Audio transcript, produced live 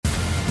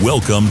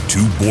Welcome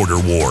to Border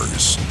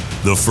Wars,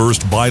 the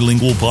first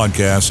bilingual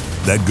podcast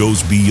that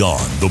goes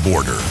beyond the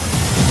border.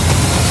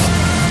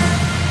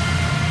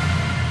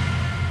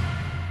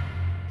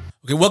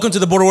 Okay, welcome to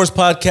the Border Wars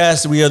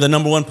podcast. We are the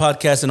number one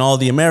podcast in all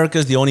the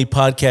Americas, the only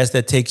podcast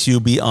that takes you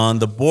beyond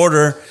the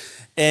border.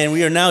 And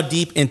we are now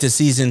deep into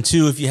season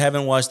 2. If you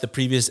haven't watched the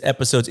previous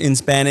episodes in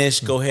Spanish,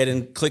 go ahead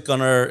and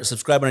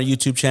subscribe on our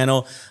YouTube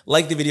channel,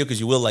 like the video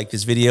because you will like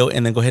this video,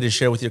 and then go ahead and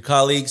share with your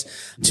colleagues.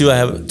 I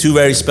have two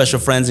very special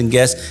friends and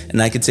guests,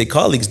 and I could say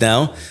colleagues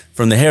now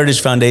from the Heritage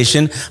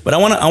Foundation. But I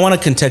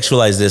want to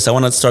contextualize this. I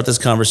want to start this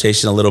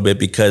conversation a little bit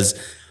because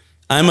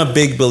I'm a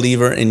big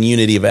believer in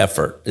unity of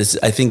effort. This,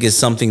 I think, is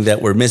something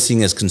that we're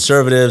missing as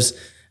conservatives.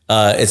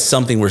 It's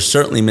something we're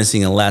certainly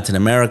missing in Latin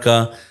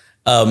America.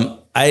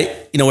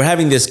 We're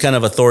having this kind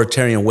of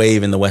authoritarian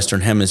wave in the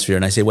Western Hemisphere,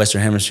 and I say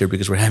Western Hemisphere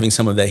because we're having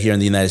some of that here in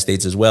the United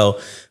States as well,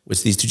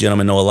 which these two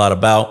gentlemen know a lot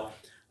about.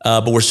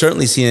 But we're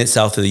certainly seeing it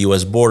south of the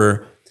U.S.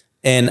 border,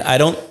 and I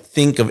don't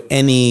think of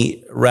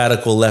any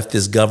radical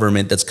leftist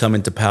government that's come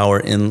into power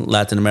in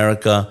Latin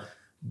America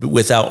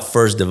without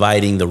first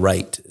dividing the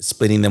right,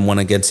 splitting them one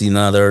against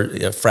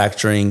another,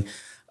 fracturing.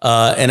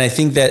 And I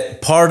think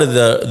that part of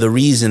the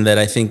reason that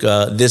I think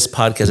this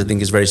podcast I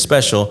think is very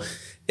special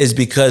is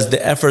because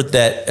the effort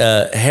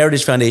that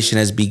Heritage Foundation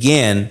has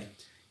began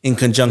in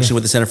conjunction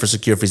with the Center for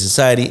Secure Free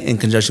Society, in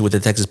conjunction with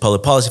the Texas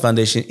Public Policy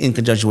Foundation, in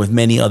conjunction with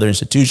many other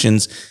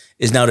institutions,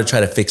 is now to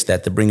try to fix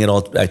that, to bring it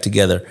all back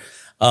together.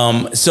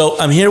 So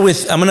I'm here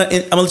with, I'm gonna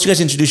let you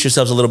guys introduce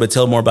yourselves a little bit,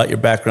 tell more about your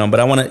background, but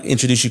I want to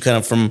introduce you kind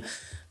of from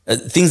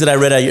things that I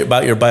read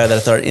about your bio that I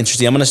thought were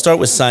interesting. I'm going to start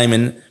with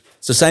Simon.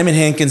 So Simon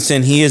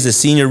Hankinson, he is a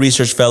senior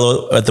research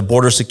fellow at the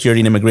Border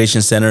Security and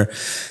Immigration Center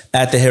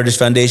at the Heritage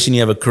Foundation. You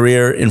have a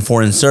career in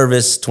foreign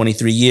service,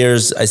 23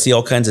 years. I see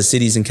all kinds of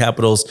cities and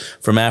capitals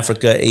from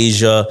Africa,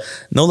 Asia,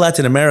 no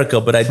Latin America,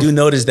 but I do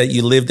notice that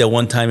you lived at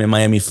one time in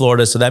Miami,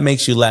 Florida. So that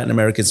makes you Latin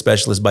American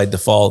specialist by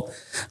default.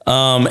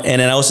 And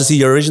then I also see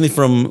you're originally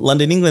from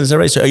London, England. Is that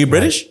right? So are you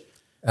British?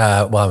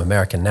 Well, I'm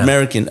American now.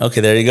 American.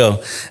 Okay, there you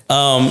go.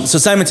 So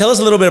Simon, tell us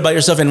a little bit about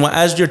yourself. And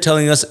as you're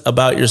telling us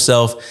about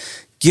yourself,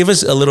 give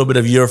us a little bit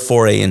of your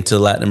foray into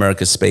Latin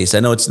America space. I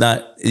know it's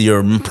not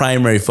your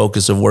primary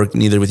focus of work,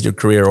 neither with your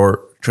career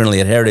or currently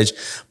at Heritage,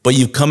 but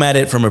you come at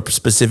it from a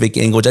specific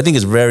angle, which I think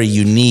is very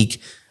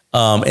unique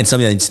and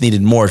something that's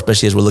needed more,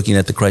 especially as we're looking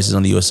at the crisis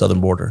on the U.S.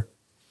 southern border.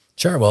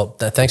 Sure. Well,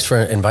 thanks for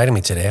inviting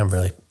me today. I'm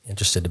really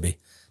interested to be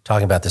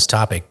talking about this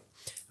topic.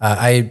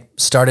 I've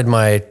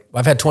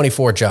had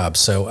 24 jobs,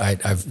 so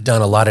I've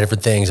done a lot of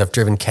different things. I've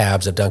driven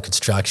cabs, I've done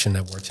construction,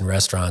 I've worked in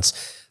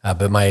restaurants,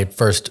 but my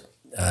first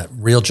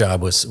real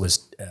job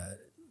was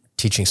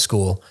teaching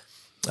school.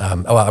 I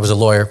was a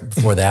lawyer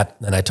before that,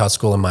 and I taught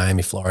school in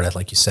Miami, Florida,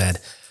 like you said.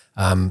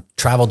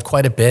 Traveled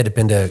quite a bit. I've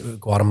been to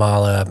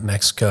Guatemala,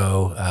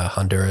 Mexico,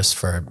 Honduras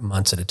for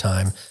months at a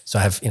time. So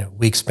I have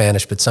weak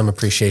Spanish, but some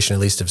appreciation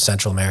at least of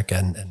Central America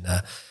and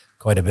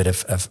quite a bit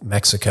of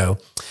Mexico.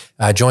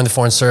 I joined the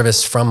Foreign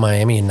Service from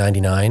Miami in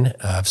 99.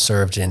 I've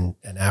served in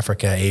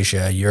Africa,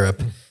 Asia,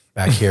 Europe,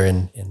 back here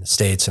in the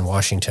States and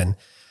Washington.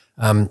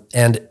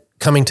 And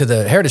coming to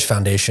the Heritage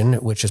Foundation,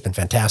 which has been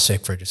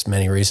fantastic for just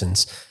many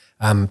reasons.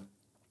 I've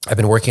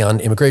been working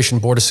on immigration,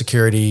 border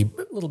security,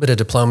 a little bit of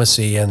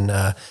diplomacy, and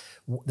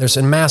there's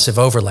a massive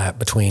overlap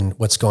between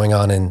what's going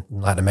on in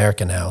Latin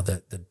America now,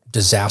 the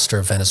disaster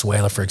of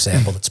Venezuela, for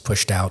example, that's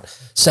pushed out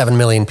 7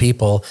 million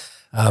people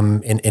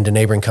into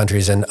neighboring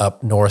countries, and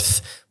up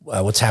north,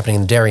 what's happening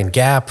in the Darien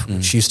Gap,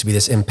 which used to be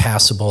this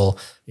impassable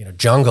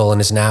jungle and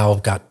has now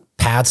got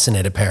paths in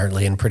it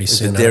apparently, and pretty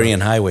soon the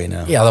Darien Highway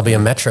now. Yeah, there'll be a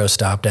metro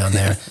stop down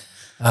there.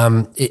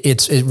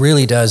 It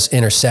really does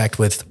intersect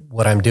with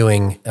what I'm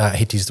doing. I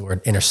hate to use the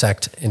word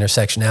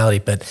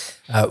intersectionality, but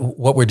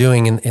what we're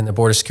doing in the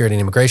Border Security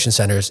and Immigration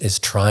Centers is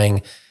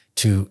trying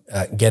to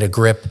get a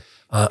grip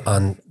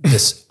on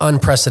this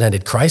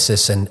unprecedented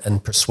crisis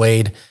and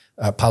persuade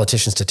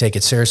politicians to take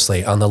it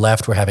seriously. On the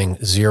left, we're having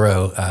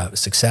zero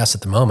success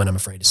at the moment. I'm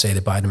afraid to say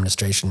the Biden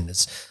administration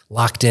is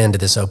locked into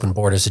this open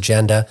borders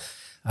agenda.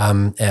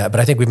 But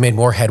I think we've made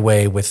more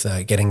headway with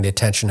getting the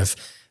attention of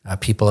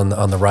people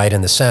on the right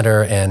and the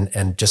center,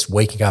 and just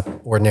waking up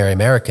ordinary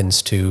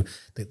Americans to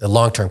the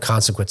long-term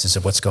consequences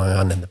of what's going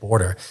on in the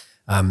border,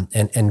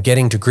 and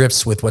getting to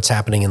grips with what's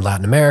happening in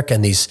Latin America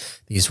and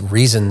these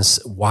reasons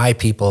why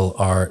people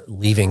are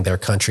leaving their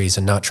countries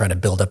and not trying to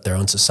build up their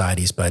own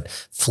societies, but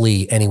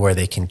flee anywhere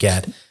they can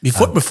get.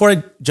 Before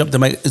I jump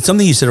to it's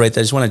something you said right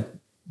there. I just want to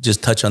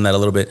just touch on that a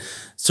little bit.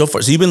 So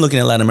you've been looking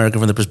at Latin America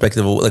from the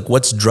perspective of like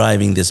what's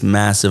driving this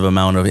massive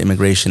amount of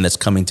immigration that's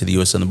coming to the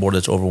U.S. on the border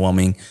that's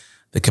overwhelming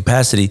the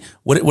capacity.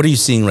 What are you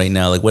seeing right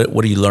now? Like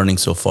what are you learning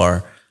so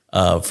far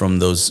from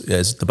those,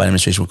 as the Biden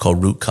administration would call,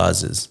 root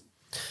causes?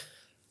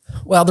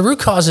 Well, the root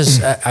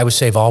causes, I would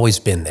say, have always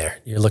been there.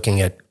 You're looking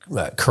at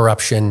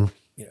corruption.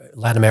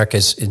 Latin America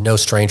is no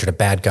stranger to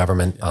bad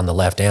government on the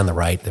left and the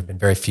right. There have been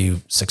very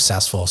few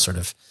successful sort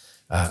of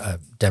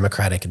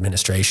democratic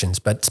administrations,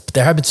 but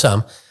there have been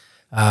some.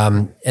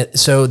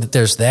 So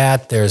there's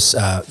that. There's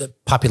the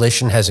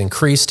population has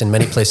increased in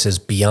many places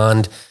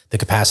beyond the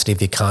capacity of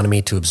the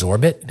economy to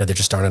absorb it. There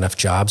just aren't enough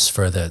jobs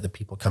for the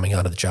people coming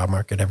out of the job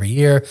market every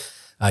year.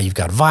 You've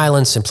got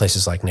violence in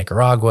places like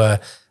Nicaragua,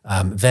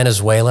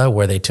 Venezuela,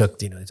 where they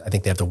took, I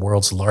think they have the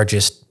world's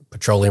largest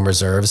petroleum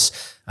reserves.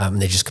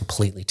 They just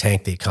completely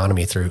tanked the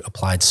economy through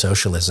applied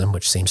socialism,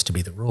 which seems to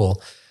be the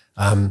rule.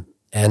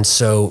 And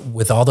so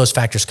with all those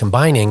factors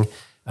combining,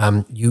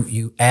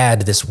 you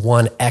add this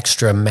one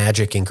extra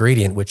magic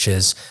ingredient, which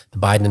is the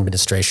Biden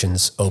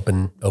administration's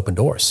open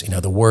doors.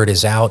 The word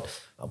is out.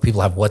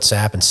 People have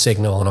WhatsApp and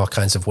Signal and all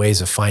kinds of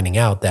ways of finding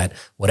out that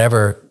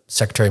whatever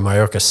Secretary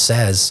Mayorkas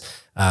says,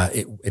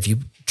 if you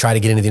try to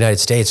get into the United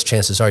States,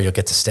 chances are you'll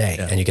get to stay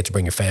and you get to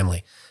bring your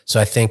family. So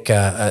I think,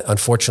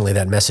 unfortunately,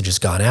 that message has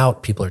gone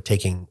out. People are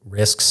taking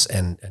risks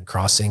and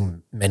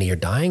crossing. Many are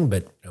dying,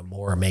 but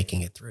more are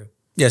making it through.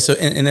 Yeah. So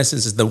in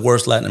essence, the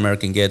worse Latin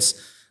American gets,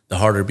 the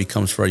harder it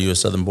becomes for our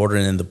U.S. southern border,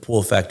 and then the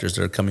pull factors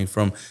that are coming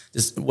from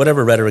just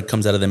whatever rhetoric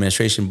comes out of the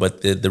administration,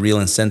 but the real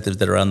incentives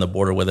that are on the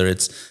border, whether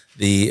it's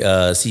the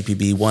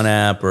CPB One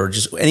app or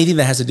just anything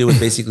that has to do with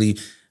basically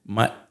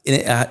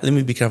let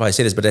me be careful how I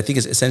say this, but I think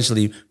it's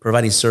essentially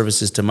providing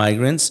services to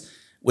migrants,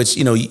 which,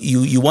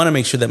 you want to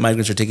make sure that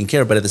migrants are taken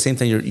care of, but at the same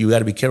time, you got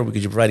to be careful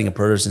because you're providing a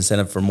perverse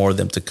incentive for more of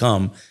them to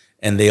come.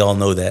 And they all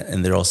know that,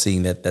 and they're all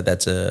seeing that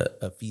that's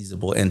a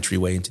feasible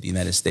entryway into the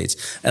United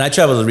States. And I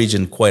travel the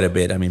region quite a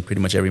bit. I mean,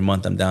 pretty much every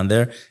month I'm down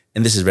there,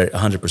 and this is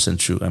 100%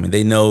 true. I mean,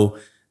 they know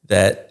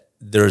that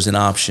there's an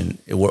option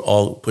where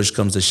all push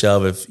comes to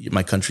shove. If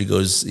my country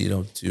goes,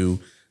 to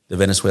the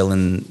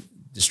Venezuelan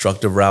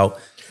destructive route,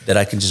 that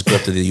I can just go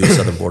up to the U.S.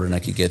 southern border and I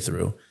could get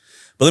through.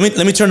 But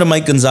let me turn to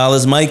Mike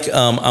Gonzalez. Mike,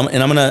 I'm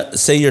gonna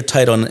say your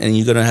title, and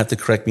you're gonna have to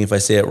correct me if I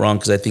say it wrong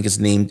because I think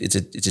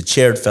it's a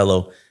chaired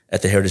fellow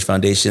at the Heritage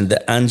Foundation,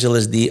 the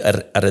Angeles D.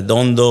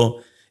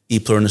 Arredondo y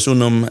Pluribus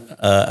Unum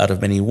out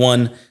of many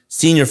one,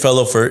 Senior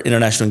Fellow for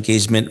International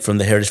Engagement from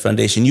the Heritage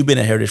Foundation. You've been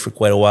at Heritage for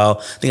quite a while.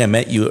 I think I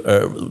met you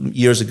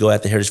years ago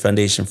at the Heritage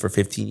Foundation for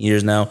 15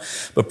 years now.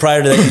 But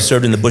prior to that, you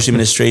served in the Bush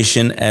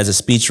administration as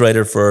a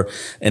speechwriter for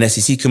an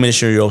SEC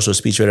commissioner. You're also a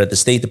speechwriter at the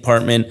State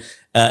Department.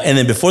 And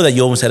then before that,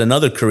 you almost had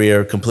another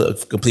career,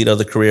 complete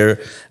other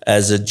career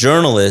as a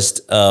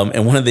journalist.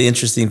 And one of the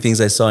interesting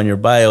things I saw in your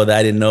bio that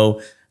I didn't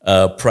know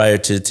prior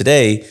to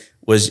today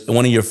was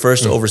one of your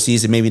first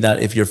overseas, and maybe not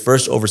if your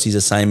first overseas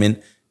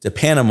assignment to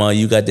Panama,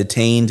 you got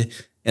detained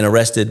and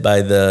arrested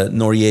by the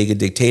Noriega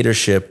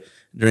dictatorship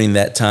during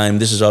that time.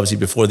 This is obviously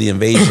before the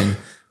invasion,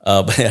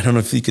 but I don't know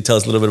if you could tell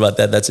us a little bit about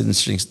that. That's an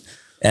interesting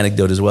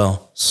anecdote as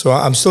well. So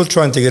I'm still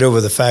trying to get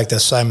over the fact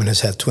that Simon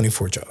has had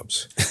 24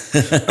 jobs.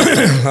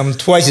 I'm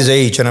twice his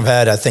age, and I've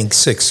had, I think,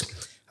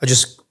 6. I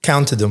just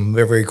counted them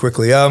very, very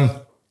quickly.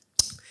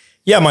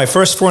 My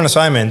first foreign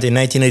assignment in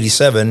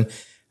 1987,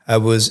 I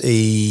was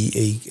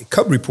a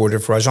cub reporter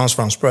for Agence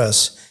France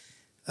Presse,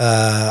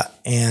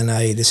 and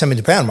they sent me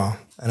to Panama,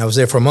 and I was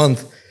there for a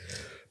month.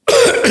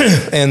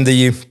 And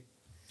the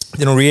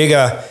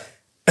Noriega,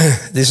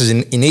 this is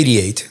in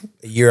 88,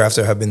 a year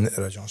after I had been at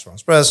Agence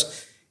France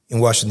Presse in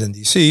Washington,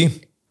 D.C.,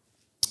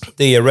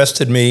 they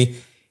arrested me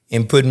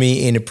and put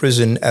me in a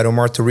prison at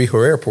Omar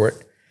Torrijos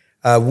Airport,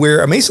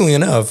 where, amazingly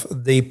enough,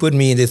 they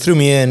threw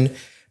me in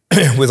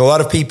with a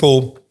lot of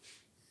people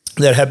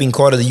that had been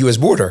caught at the U.S.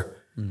 border.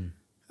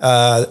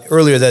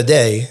 Earlier that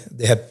day,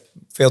 they had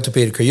failed to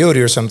pay the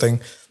coyote or something,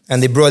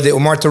 and they brought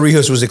Omar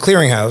Torrijos was a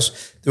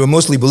clearinghouse. They were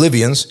mostly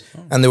Bolivians,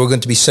 and they were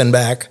going to be sent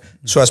back.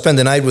 So I spent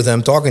the night with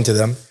them, talking to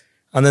them,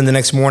 and then the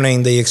next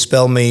morning they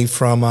expelled me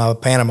from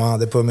Panama.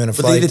 They put me on a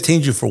flight. But they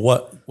detained you for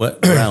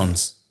what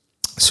grounds?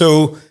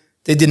 So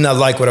they did not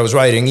like what I was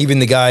writing. Even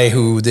the guy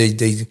who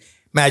the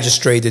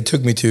magistrate that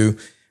took me to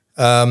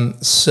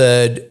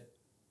said,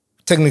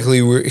 technically,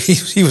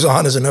 he was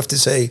honest enough to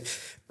say,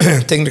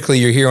 technically,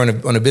 you're here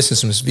on a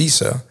businessman's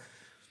visa.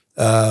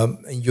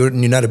 You're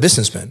not a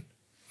businessman.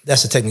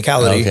 That's the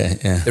technicality. Okay,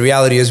 yeah. The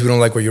reality is we don't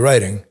like what you're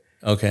writing.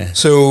 Okay.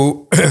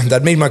 So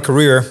that made my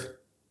career.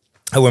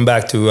 I went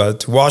back to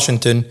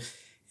Washington,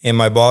 and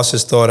my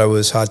bosses thought I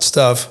was hot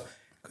stuff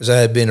because I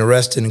had been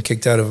arrested and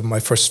kicked out of my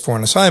first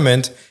foreign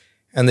assignment.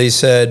 And they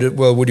said,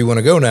 well, where do you want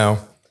to go now?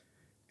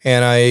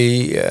 And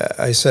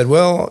I said,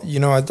 well,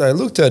 I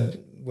looked at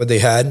what they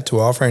had to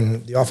offer,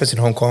 and the office in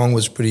Hong Kong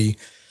was pretty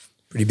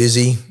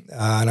busy.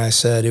 And I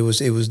said it was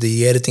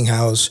the editing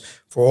house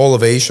for all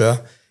of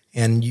Asia.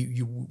 And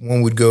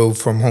one would go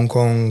from Hong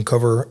Kong and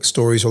cover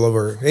stories all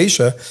over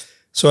Asia.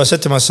 So I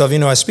said to myself,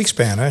 I speak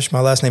Spanish.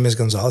 My last name is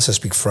Gonzalez. I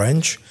speak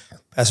French,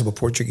 passable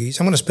Portuguese.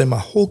 I'm going to spend my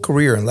whole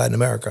career in Latin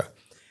America.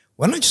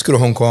 Why don't I just go to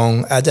Hong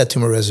Kong, add that to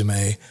my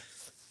resume,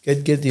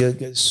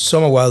 get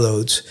summer wild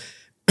oats.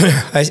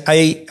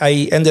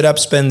 I ended up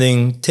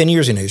spending 10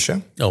 years in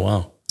Asia. Oh,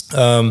 wow.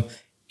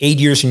 8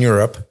 years in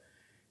Europe.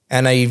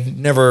 And I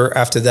never,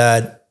 after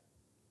that,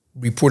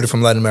 reported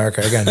from Latin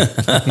America again.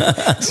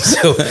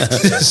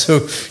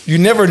 so you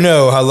never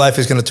know how life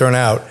is going to turn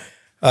out.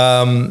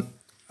 I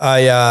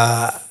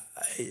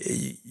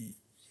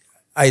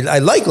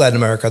like Latin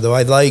America, though.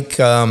 I like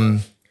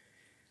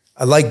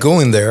I like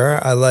going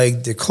there. I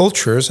like the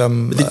cultures.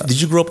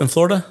 Did you grow up in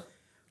Florida?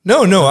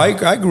 No.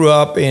 I grew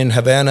up in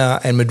Havana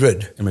and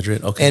Madrid. In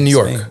Madrid, okay. And New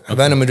York. Spain.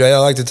 Havana, Madrid. I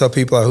like to tell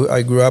people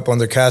I grew up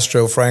under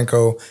Castro,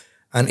 Franco,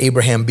 and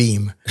Abraham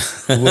Beam,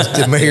 who was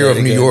the mayor of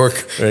New York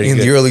in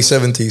the early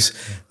 70s.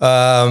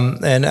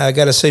 And I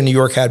got to say, New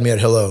York had me at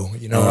hello.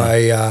 You know,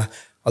 I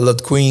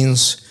loved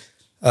Queens.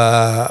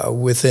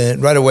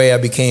 Right away, I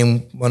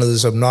became one of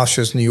those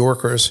obnoxious New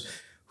Yorkers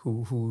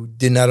who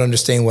did not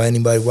understand why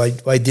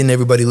didn't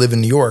everybody live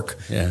in New York?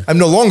 Yeah. I'm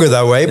no longer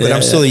that way, but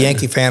I'm still a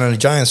Yankee fan and a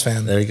Giants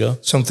fan. There you go.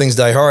 Some things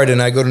die hard, and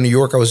I go to New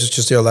York. I was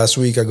just there last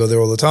week. I go there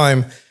all the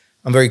time.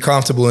 I'm very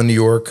comfortable in New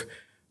York.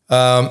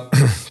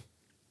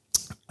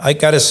 I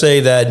got to say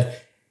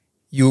that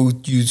you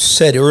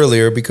said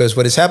earlier, because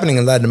what is happening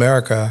in Latin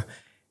America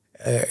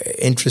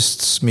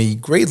interests me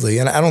greatly,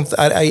 and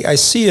I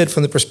see it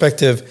from the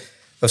perspective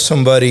of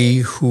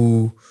somebody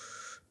who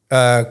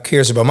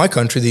cares about my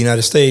country, the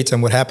United States,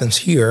 and what happens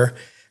here.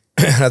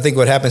 And I think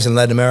what happens in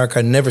Latin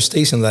America never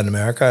stays in Latin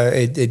America.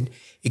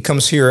 It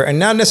comes here, and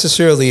not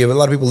necessarily. A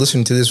lot of people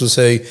listening to this will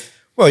say,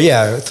 "Well,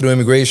 yeah, through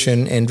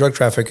immigration and drug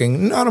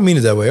trafficking." No, I don't mean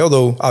it that way.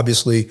 Although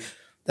obviously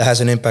that has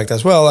an impact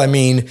as well. I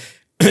mean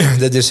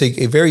that there's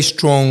a very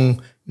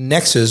strong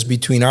nexus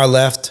between our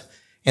left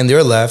and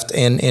their left,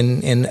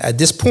 and at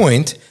this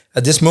point,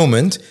 at this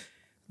moment,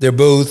 they're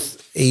both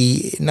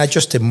not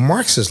just a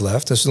Marxist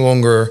left. It's no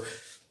longer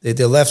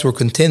the left we're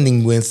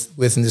contending with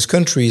in this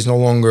country is no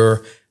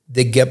longer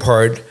Dick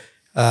Gephardt,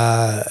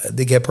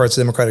 Dick Gephardt's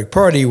Democratic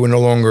Party. We're no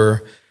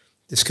longer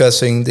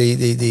discussing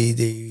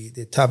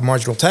the top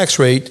marginal tax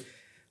rate.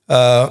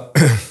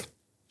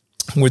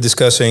 We're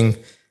discussing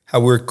how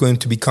we're going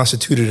to be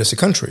constituted as a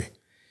country.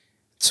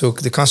 So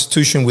the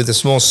Constitution with a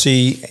small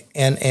c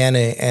and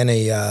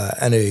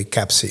a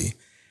cap C,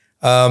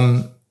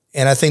 and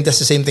I think that's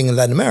the same thing in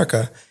Latin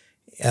America.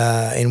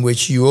 In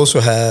which you also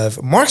have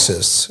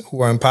Marxists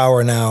who are in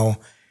power now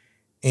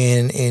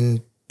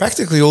in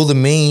practically all the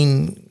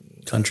main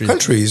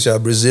countries,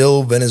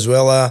 Brazil,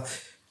 Venezuela,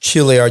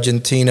 Chile,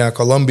 Argentina,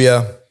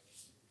 Colombia.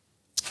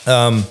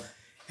 And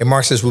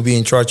Marxists will be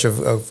in charge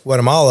of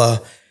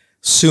Guatemala.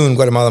 Soon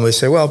Guatemala may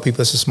say, well,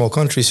 people, it's a small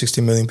country, 60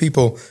 million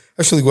people.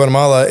 Actually,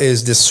 Guatemala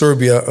is the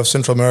Serbia of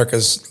Central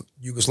America's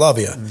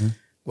Yugoslavia. Mm-hmm.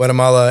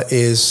 Guatemala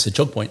is... the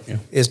choke point,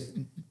 yeah.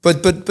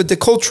 But the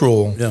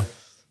cultural... Yeah.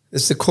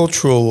 It's the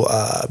cultural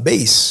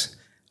base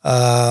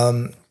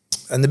and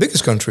the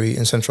biggest country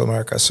in Central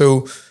America.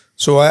 So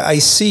I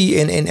see,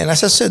 and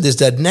as I said, there's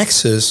that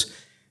nexus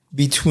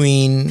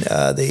between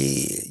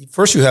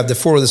first you have the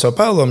Foro de Sao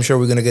Paulo. I'm sure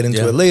we're going to get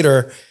into it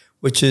later,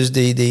 which is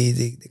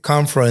the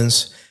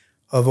conference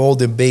of all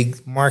the big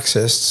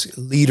Marxists,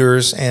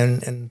 leaders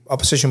and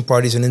opposition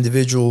parties and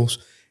individuals,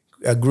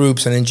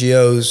 groups and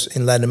NGOs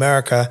in Latin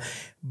America.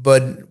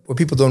 But what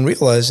people don't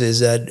realize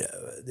is that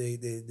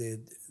the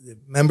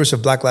members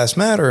of Black Lives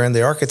Matter and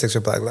the architects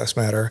of Black Lives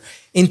Matter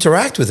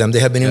interact with them. They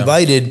have been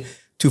invited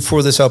to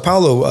Foro de Sao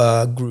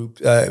Paulo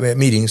group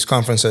meetings,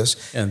 conferences.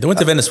 Yeah, they went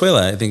to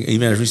Venezuela, I think,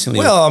 even as recently.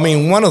 Well, I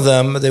mean, one of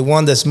them, the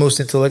one that's most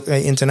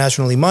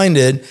internationally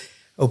minded,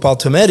 Opal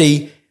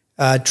Tometi,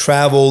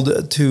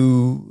 traveled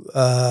to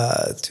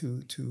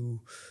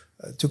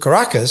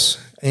Caracas,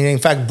 and in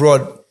fact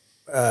brought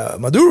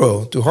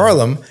Maduro to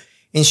Harlem.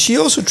 And she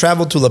also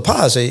traveled to La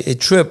Paz, a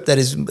trip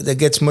that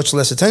gets much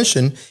less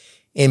attention,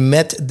 and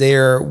met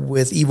there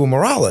with Evo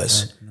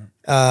Morales.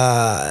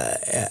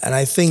 And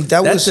I think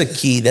that's a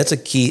key. That's a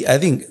key. I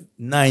think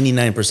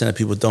 99% of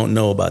people don't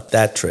know about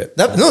that trip.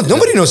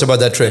 Nobody knows about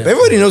that trip. Yeah.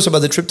 Everybody knows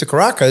about the trip to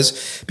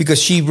Caracas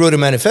because she wrote a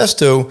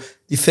manifesto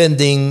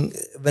defending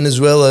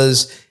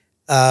Venezuela's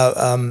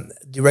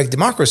direct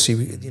democracy,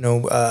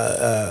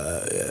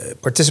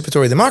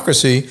 participatory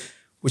democracy,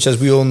 which, as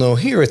we all know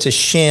here, it's a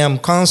sham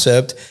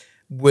concept,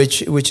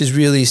 which is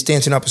really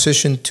stands in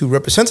opposition to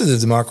representative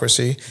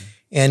democracy.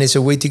 And it's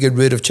a way to get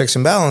rid of checks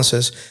and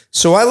balances.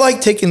 So I like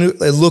taking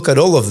a look at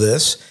all of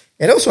this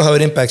and also how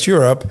it impacts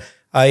Europe.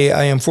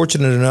 I am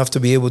fortunate enough to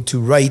be able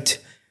to write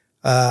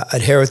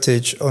at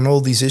Heritage on all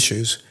these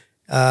issues,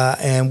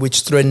 and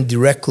which threaten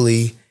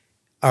directly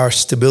our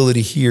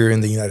stability here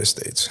in the United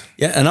States.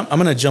 Yeah, and I'm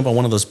going to jump on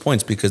one of those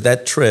points because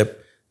that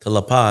trip to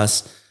La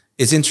Paz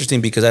is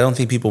interesting because I don't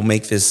think people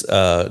make this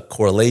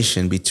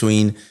correlation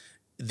between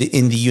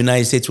in the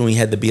United States, when we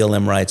had the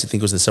BLM riots, I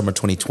think it was the summer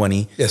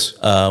 2020. Yes.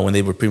 When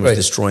they were pretty much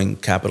destroying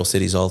capital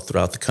cities all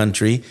throughout the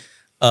country.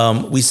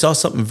 We saw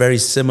something very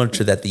similar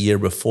to that the year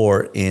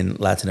before in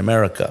Latin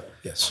America.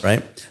 Yes.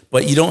 Right?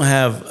 But you don't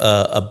have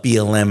a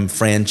BLM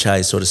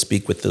franchise, so to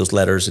speak, with those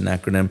letters and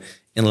acronym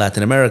in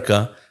Latin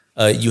America.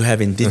 You have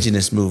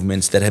indigenous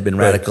movements that have been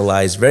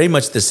radicalized very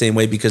much the same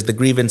way because the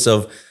grievance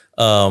of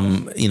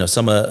some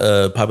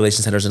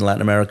population centers in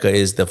Latin America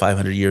is the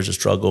 500 years of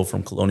struggle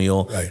from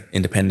colonial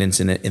independence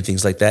and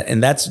things like that.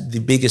 And that's the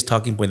biggest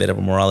talking point that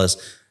Evo Morales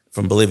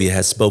from Bolivia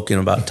has spoken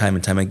about time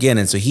and time again.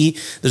 And so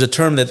there's a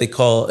term that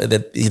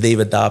they've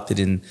adopted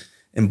in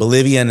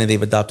Bolivia and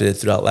they've adopted it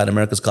throughout Latin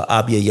America. It's called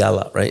Abya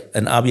Yala, right?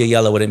 And Abya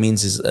Yala, what it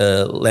means is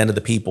land of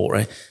the people,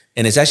 right?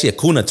 And it's actually a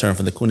Cuna term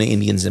from the Cuna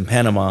Indians in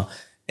Panama.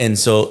 And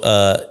so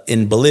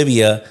in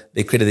Bolivia,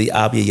 they created the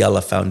Abya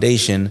Yala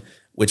Foundation,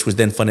 which was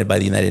then funded by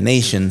the United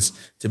Nations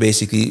to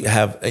basically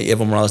have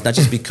Evo Morales not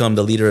just become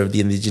the leader of the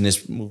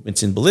indigenous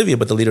movements in Bolivia,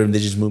 but the leader of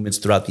indigenous movements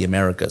throughout the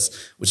Americas,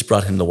 which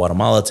brought him to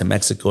Guatemala, to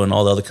Mexico, and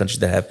all the other countries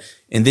that have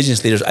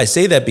indigenous leaders. I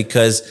say that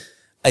because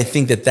I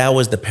think that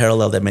was the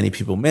parallel that many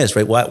people miss,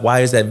 right? Why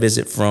is that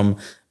visit from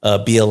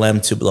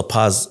BLM to La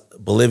Paz,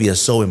 Bolivia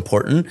so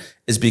important?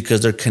 Is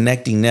because they're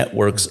connecting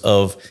networks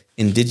of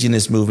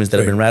indigenous movements that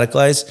have been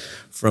radicalized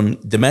from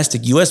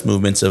domestic U.S.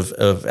 movements of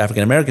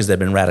African Americans that have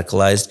been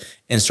radicalized,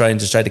 and trying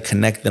to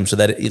connect them so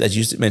that, as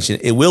you mentioned,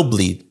 it will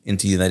bleed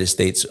into the United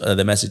States,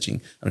 the messaging.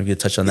 I don't know if you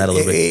could touch on that a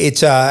little bit.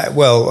 It's,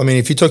 well, I mean,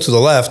 if you talk to the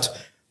left,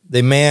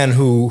 the man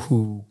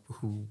who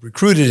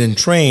recruited and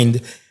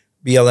trained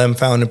BLM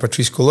founder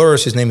Patrice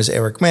Cullors, his name is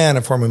Eric Mann,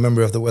 a former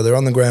member of the Weather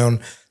Underground,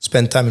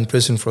 spent time in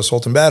prison for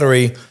assault and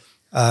battery.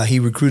 He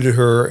recruited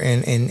her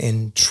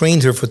and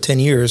trained her for 10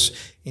 years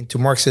into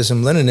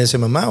Marxism,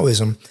 Leninism, and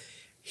Maoism.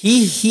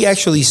 He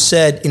actually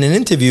said in an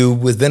interview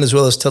with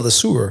Venezuela's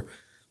Telesur,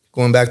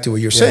 going back to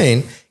what you're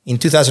saying, in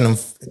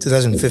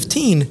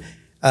 2015,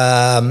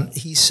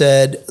 he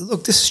said,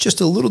 look, this is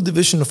just a little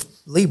division of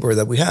labor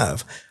that we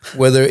have.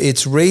 Whether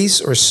it's race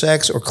or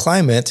sex or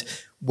climate,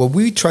 what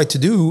we try to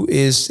do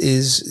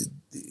is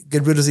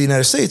get rid of the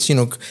United States,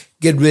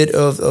 get rid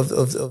of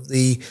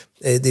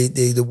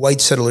the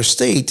white settler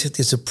state.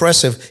 It's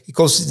oppressive. He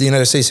calls the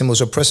United States the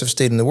most oppressive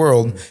state in the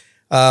world.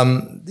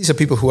 These are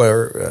people who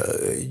are,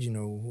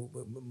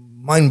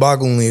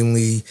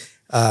 mind-bogglingly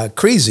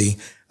crazy.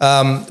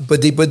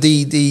 But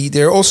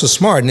they're also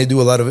smart, and they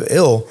do a lot of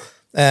ill.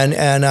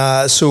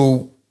 And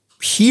so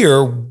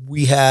here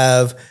we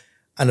have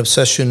an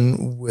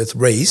obsession with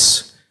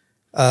race.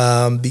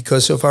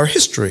 Because of our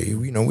history.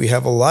 We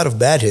have a lot of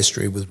bad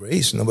history with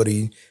race.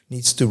 Nobody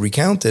needs to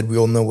recount it. We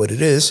all know what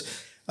it is.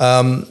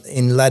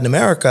 In Latin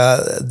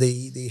America,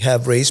 they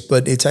have race,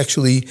 but it's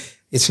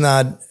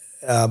not,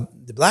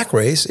 the black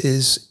race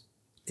is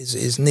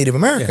Native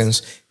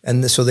Americans. Yeah.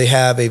 And so they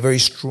have a very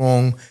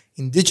strong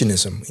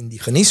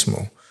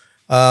indigenismo.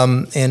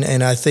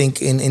 And I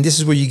think, and this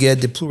is where you get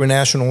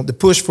the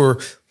push for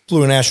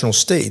plurinational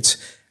states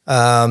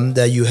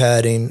that you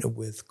had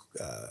with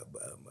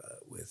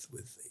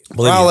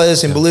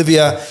Morales in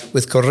Bolivia,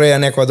 with Correa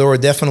in Ecuador,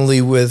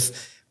 definitely with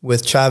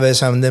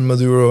Chavez and then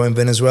Maduro in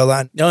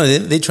Venezuela. No,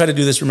 they try to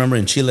do this, remember,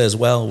 in Chile as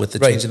well, with the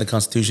change in the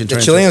constitution.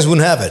 The Chileans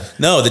wouldn't have it.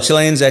 No, the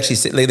Chileans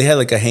actually, they had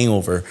like a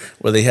hangover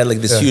where they had like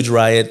this huge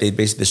riot. They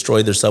basically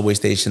destroyed their subway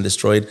station,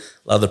 destroyed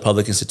a lot of the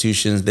public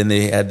institutions. Then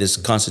they had this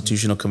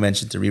constitutional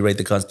convention to rewrite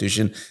the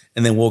constitution,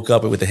 and then woke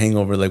up with a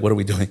hangover, like, what are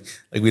we doing?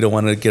 Like, we don't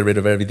want to get rid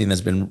of everything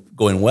that's been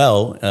going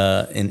well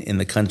in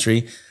the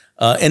country.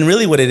 And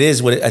really what it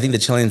is, what I think the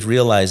Chileans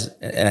realized,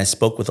 and I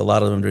spoke with a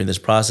lot of them during this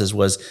process,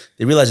 was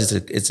they realized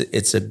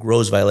it's a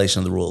gross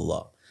violation of the rule of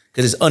law.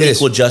 Because it's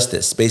unequal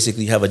justice.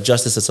 Basically, you have a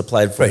justice that's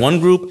applied for one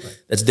group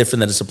that's different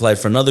than it's applied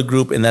for another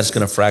group, and that's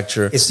going to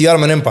fracture. It's the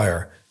Ottoman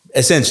Empire.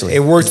 Essentially. It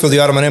worked for the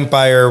Ottoman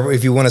Empire,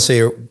 if you want to say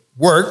it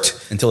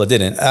worked. Until it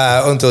didn't.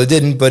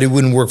 But it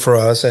wouldn't work for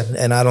us.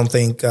 And I don't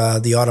think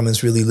the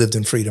Ottomans really lived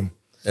in freedom.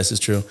 This is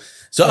true.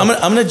 So I'm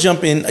gonna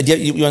jump in.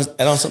 You want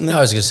to add on something? No,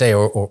 I was going to say,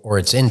 or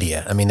it's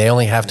India. I mean, they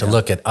only have to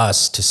look at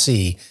us to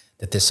see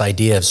that this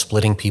idea of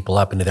splitting people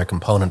up into their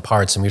component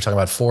parts, and we were talking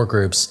about 4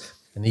 groups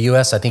in the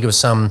U.S. I think it was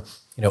some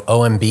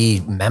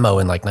OMB memo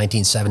in like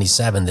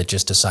 1977 that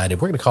just decided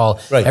we're going to call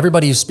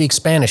everybody who speaks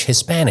Spanish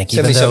Hispanic,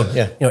 even though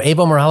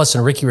Evo Morales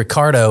and Ricky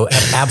Ricardo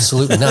have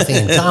absolutely nothing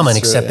in common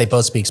except they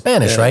both speak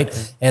Spanish, right?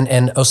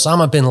 And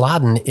Osama bin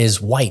Laden is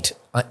white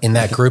in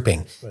that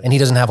grouping, and he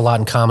doesn't have a lot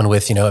in common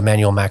with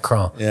Emmanuel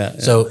Macron.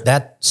 So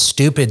that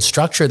stupid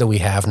structure that we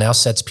have now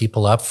sets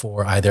people up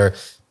for either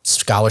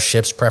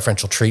scholarships,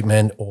 preferential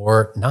treatment,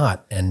 or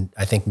not. And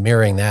I think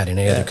mirroring that in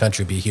any other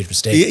country would be a huge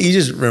mistake. You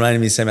just reminded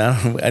me, Sam,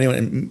 I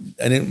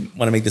didn't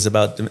want to make this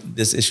about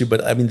this issue,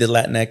 but I mean, the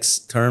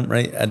Latinx term,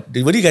 right?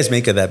 What do you guys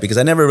make of that? Because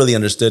I never really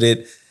understood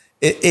it.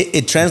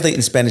 It translates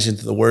in Spanish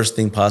into the worst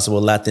thing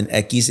possible,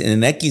 Latinx. And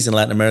an X in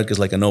Latin America is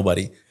like a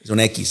nobody. It's an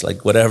X,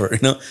 like whatever,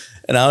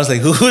 And I was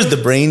like, who's the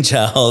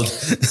brainchild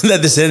that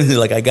descended?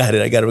 Like, I got it.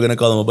 We're going to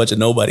call them a bunch of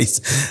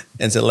nobodies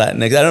and say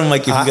Latinx. I don't know,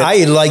 Mike, if you got...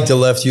 I like the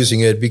left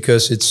using it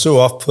because it's so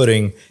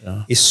off-putting.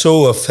 It's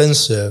so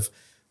offensive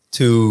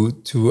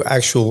to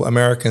actual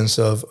Americans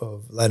of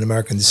Latin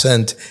American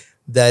descent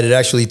that it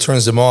actually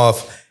turns them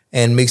off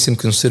and makes them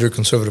consider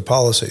conservative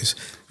policies,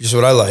 which is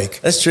what I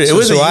like. That's true.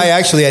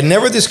 I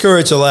never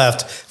discourage the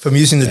left from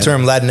using the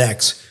term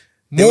Latinx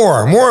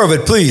More of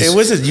it, please. It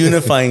was a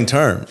unifying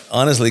term,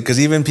 honestly, because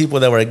even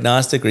people that were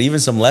agnostic or even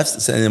some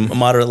leftists and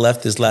moderate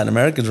leftist Latin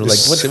Americans were like,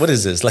 what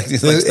is this? Like,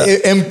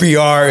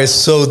 NPR is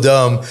so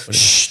dumb.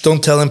 Shh,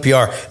 don't tell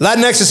NPR.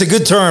 Latinx is a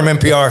good term,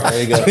 NPR.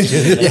 There you go.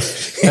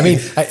 Yeah. I mean,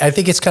 I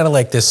think it's kind of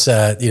like this,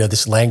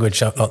 this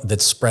language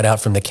that's spread out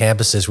from the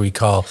campuses where we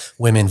call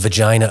women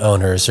vagina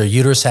owners or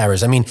uterus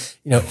havers. I mean,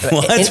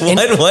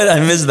 What? I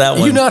missed that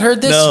one. You not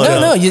heard this?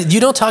 No. You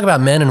don't talk about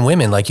men and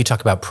women like you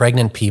talk about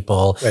pregnant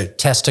people, right.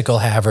 Testicle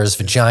havers,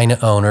 vagina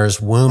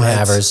owners, womb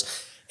havers.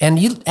 And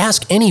you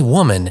ask any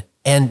woman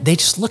and they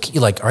just look at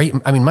you like, are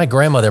you, I mean, my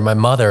grandmother, my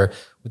mother,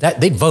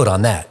 they'd vote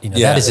on that.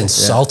 That is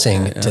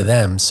insulting to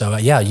them. So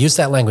use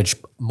that language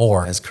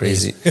more. That's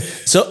crazy.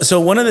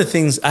 So one of the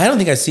things, I don't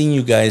think I've seen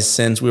you guys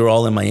since we were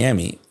all in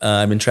Miami.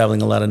 I've been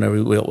traveling a lot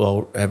and we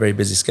all have very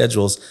busy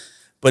schedules.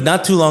 But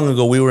not too long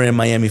ago, we were in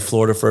Miami,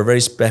 Florida for a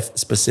very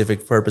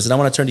specific purpose. And I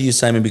want to turn to you,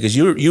 Simon, because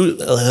you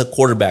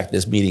quarterbacked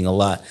this meeting a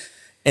lot.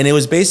 And it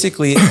was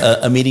basically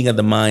a meeting of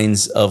the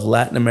minds of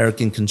Latin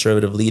American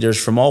conservative leaders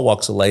from all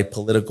walks of life,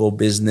 political,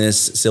 business,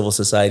 civil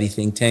society,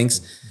 think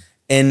tanks,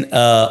 and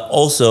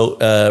also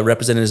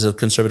representatives of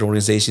conservative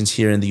organizations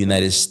here in the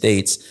United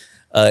States.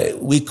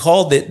 We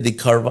called it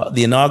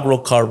the inaugural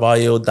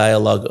Carvalho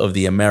Dialogue of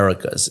the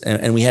Americas.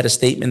 And we had a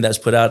statement that was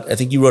put out. I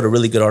think you wrote a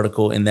really good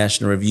article in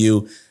National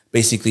Review,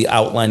 basically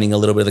outlining a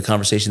little bit of the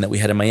conversation that we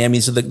had in Miami.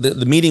 So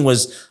the meeting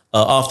was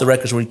off the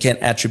record, so we can't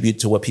attribute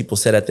to what people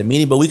said at the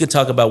meeting, but we could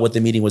talk about what the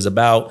meeting was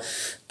about.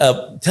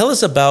 Tell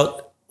us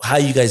about how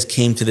you guys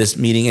came to this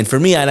meeting. And for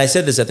me, and I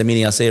said this at the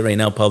meeting, I'll say it right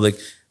now, public,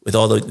 with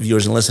all the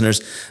viewers and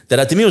listeners,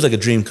 that to me it was like a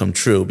dream come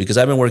true, because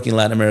I've been working in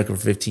Latin America for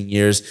 15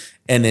 years,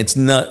 and it's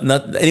not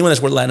anyone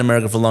that's worked in Latin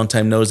America for a long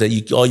time knows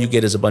that all you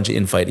get is a bunch of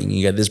infighting.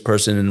 You got this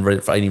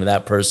person fighting with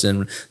that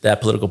person, that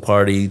political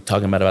party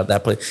talking about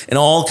that place, and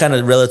all kind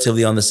of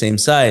relatively on the same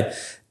side.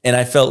 And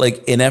I felt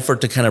like an effort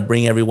to kind of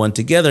bring everyone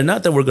together,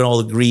 not that we're going to all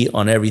agree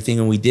on everything,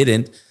 and we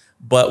didn't,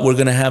 but we're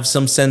going to have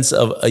some sense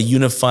of a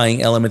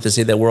unifying element to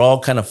say that we're all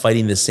kind of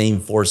fighting the same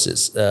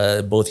forces,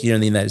 both here in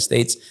the United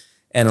States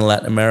and in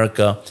Latin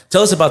America.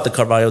 Tell us about the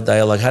Carvalho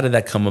Dialogue. How did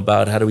that come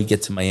about? How do we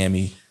get to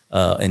Miami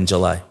in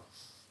July?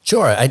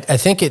 Sure. I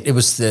think it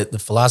was the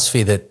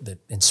philosophy that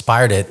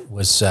inspired it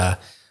was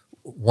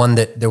one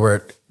that there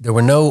were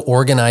no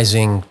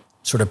organizing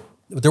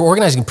there were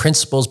organizing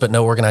principles, but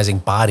no organizing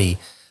body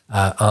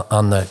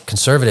on the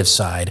conservative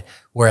side.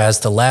 Whereas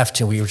the left,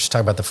 and we were just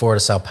talking about the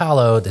Florida Sao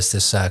Paulo,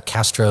 this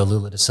Castro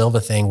Lula da Silva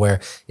thing, where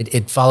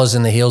it follows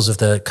in the heels of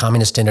the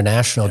Communist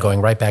International,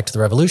 going right back to the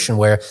revolution,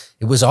 where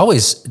it was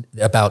always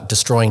about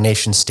destroying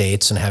nation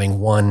states and having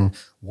one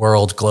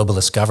world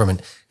globalist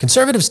government.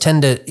 Conservatives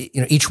tend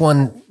to, each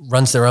one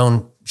runs their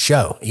own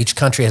show. Each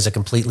country has a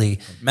completely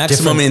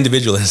maximum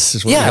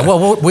individualist.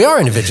 Well, we are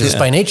individualists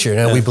by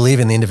nature. We believe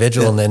in the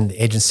individual and then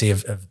the agency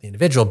of the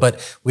individual,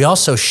 but we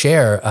also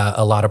share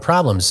a lot of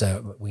problems.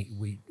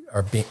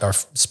 Our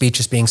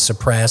speech is being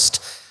suppressed.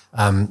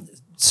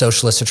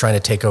 Socialists are trying to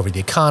take over the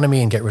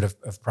economy and get rid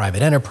of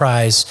private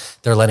enterprise.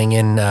 They're letting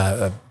in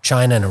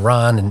China and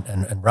Iran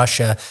and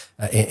Russia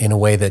in a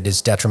way that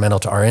is detrimental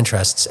to our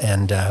interests.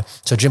 And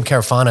so Jim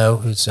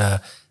Carafano, who's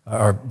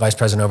our vice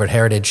president over at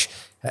Heritage,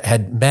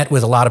 had met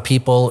with a lot of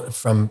people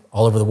from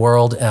all over the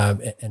world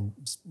and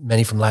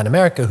many from Latin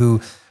America who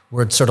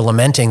were sort of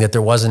lamenting that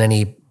there wasn't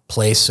any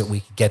place that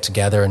we could get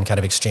together and kind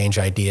of exchange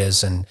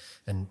ideas and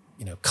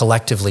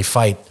collectively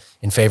fight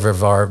in favor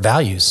of our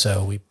values.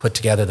 So we put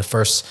together the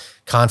first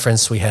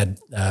conference. We had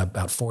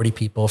about 40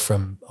 people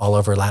from all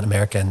over Latin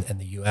America and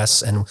the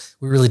US. And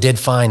we really did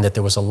find that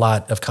there was a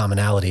lot of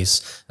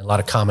commonalities, a lot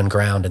of common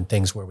ground and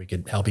things where we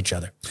could help each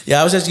other.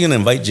 Yeah, I was actually going to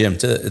invite Jim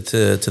to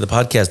the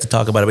podcast to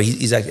talk about it, but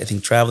he's actually, I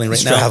think, traveling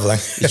right now.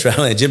 He's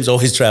traveling. Jim's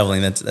always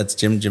traveling. That's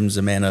Jim. Jim's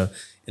a man of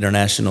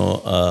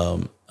international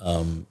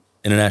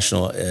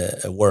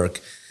work.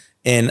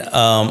 And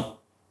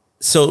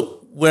so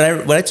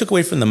what I took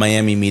away from the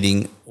Miami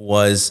meeting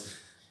was,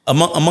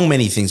 among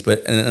many things,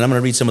 and I'm going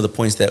to read some of the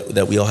points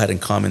that we all had in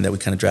common that we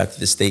kind of drafted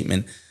this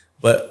statement.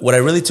 But what I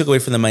really took away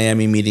from the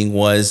Miami meeting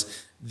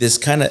was this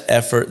kind of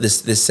effort,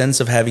 this sense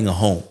of having a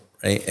home,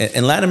 right?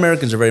 And Latin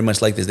Americans are very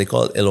much like this. They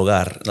call it el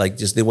hogar,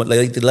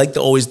 they like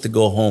to always to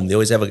go home. They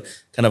always have a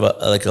kind of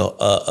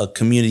a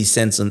community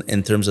sense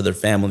in terms of their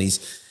families.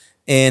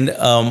 And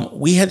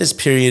we had this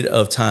period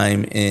of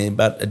time, in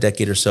about a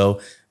decade or so,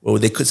 well,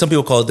 some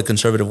people call it the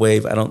conservative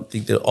wave. I don't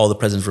think that all the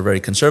presidents were very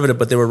conservative,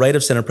 but there were right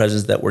of center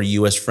presidents that were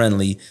U.S.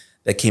 friendly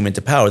that came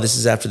into power. This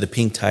is after the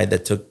pink tide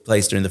that took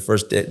place during the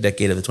first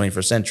decade of the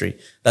 21st century.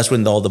 That's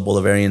when all the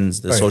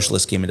Bolivarians, the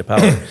socialists came into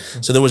power.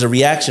 So there was a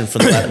reaction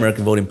from the Latin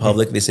American voting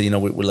public. They said,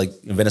 we're like,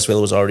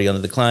 Venezuela was already on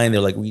the decline.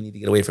 They're like, we need to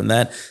get away from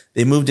that.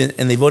 They moved in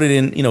and they voted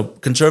in,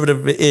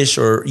 conservative-ish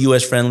or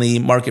U.S. friendly,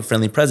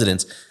 market-friendly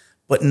presidents.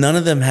 But none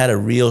of them had a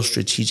real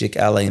strategic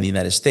ally in the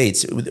United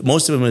States.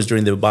 Most of them was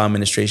during the Obama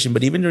administration,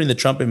 but even during the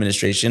Trump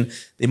administration,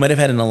 they might have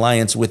had an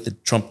alliance with the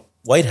Trump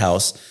White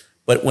House.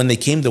 But when they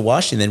came to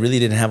Washington, they really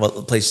didn't have a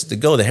place to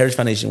go. The Heritage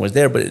Foundation was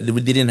there, but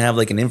they didn't have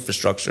like an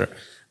infrastructure.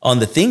 On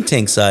the think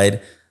tank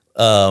side,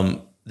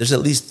 there's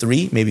at least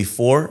 3, maybe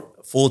 4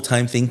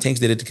 full-time think tanks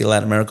dedicated to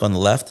Latin America on the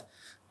left.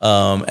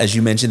 As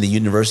you mentioned, the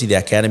university, the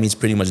academy is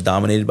pretty much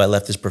dominated by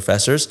leftist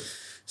professors.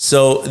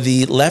 So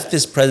the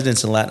leftist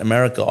presidents in Latin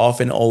America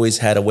often always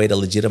had a way to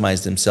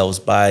legitimize themselves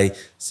by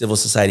civil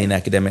society and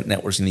academic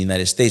networks in the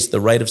United States. The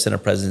right of center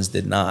presidents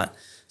did not.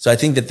 So I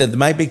think that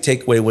my big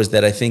takeaway was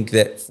that I think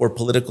that for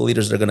political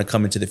leaders that are going to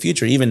come into the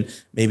future, even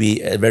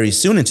maybe very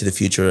soon into the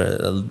future,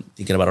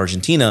 thinking about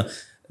Argentina,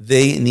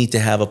 they need to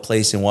have a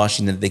place in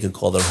Washington that they can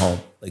call their home.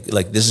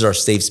 Like this is our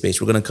safe space.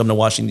 We're going to come to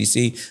Washington,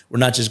 D.C. We're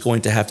not just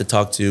going to have to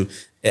talk to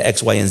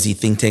X, Y, and Z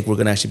think tank. We're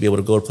going to actually be able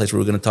to go to a place where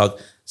we're going to talk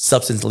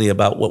substantively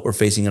about what we're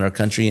facing in our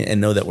country and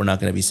know that we're not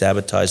going to be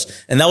sabotaged.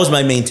 And that was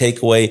my main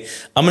takeaway.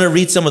 I'm going to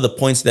read some of the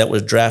points that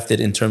was drafted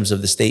in terms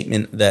of the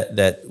statement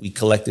that we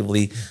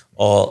collectively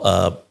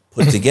all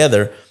put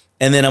together.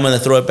 And then I'm going to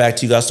throw it back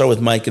to you guys. I'll start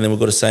with Mike, and then we'll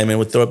go to Simon.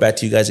 We'll throw it back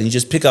to you guys, and you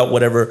just pick out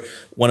whatever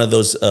one of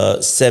those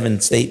 7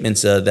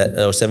 statements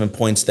or 7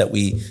 points that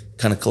we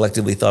kind of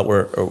collectively thought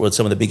were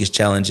some of the biggest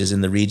challenges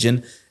in the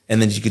region,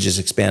 and then you could just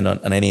expand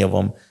on any of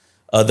them.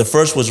 The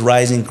first was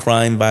rising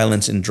crime,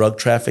 violence, and drug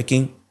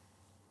trafficking.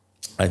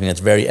 I think that's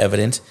very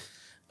evident.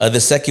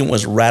 The second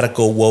was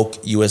radical woke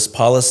U.S.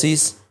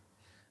 policies.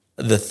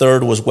 The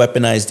third was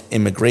weaponized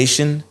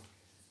immigration.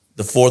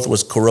 The fourth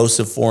was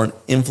corrosive foreign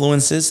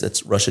influences.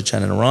 That's Russia,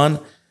 China, and Iran.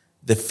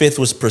 The fifth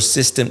was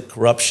persistent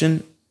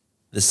corruption.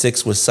 The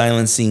sixth was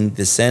silencing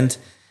dissent.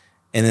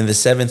 And then the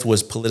seventh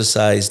was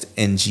politicized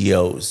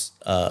NGOs,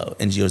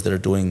 NGOs that are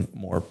doing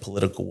more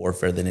political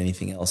warfare than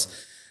anything else.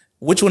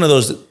 Which one of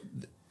those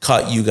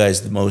caught you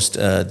guys the most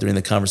during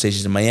the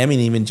conversations in Miami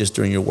and even just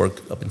during your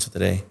work up until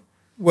today?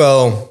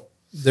 Well,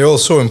 they're all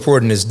so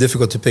important. It's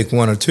difficult to pick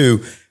one or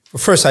two. But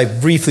first, I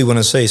briefly want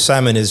to say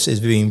Simon is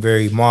being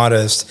very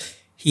modest.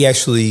 He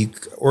actually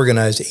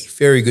organized a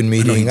very good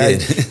meeting. I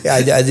did.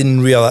 I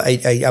didn't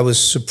realize. I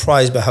was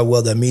surprised by how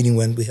well that meeting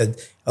went. We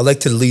had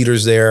elected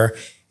leaders there.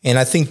 And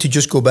I think to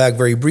just go back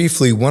very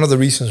briefly, one of the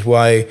reasons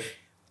why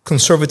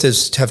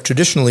conservatives have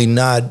traditionally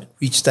not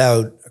reached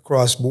out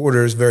across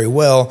borders very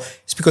well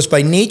is because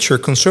by nature,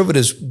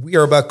 conservatives, we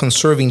are about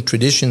conserving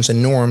traditions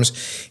and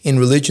norms in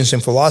religions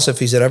and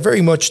philosophies that are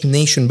very much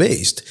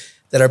nation-based,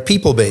 that are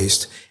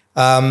people-based.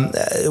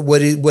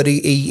 What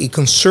a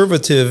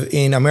conservative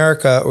in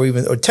America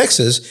or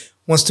Texas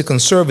wants to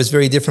conserve is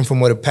very different from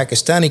what a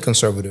Pakistani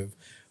conservative.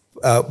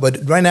 But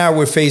right now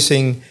we're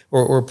facing,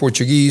 or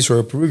Portuguese or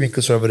a Peruvian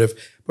conservative,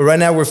 but right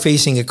now we're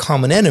facing a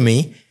common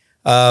enemy,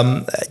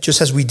 just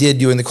as we did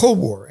during the Cold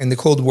War. In the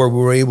Cold War, we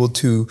were able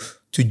to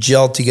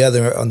gel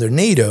together under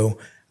NATO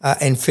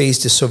and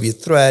face the Soviet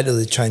threat or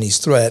the Chinese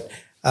threat.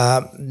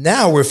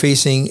 Now we're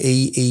facing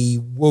a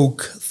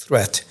woke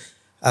threat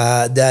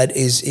that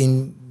is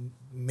in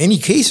many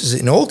cases,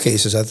 in all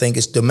cases, I think,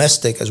 is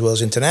domestic as well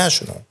as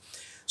international.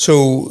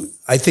 So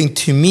I think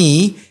to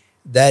me,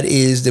 that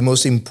is the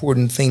most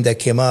important thing that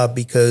came up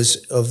because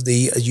of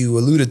you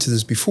alluded to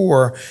this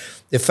before,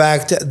 the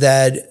fact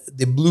that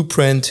the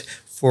blueprint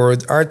for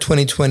our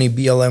 2020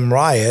 BLM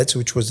riots,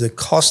 which was the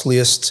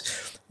costliest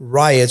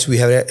riots we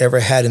have ever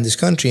had in this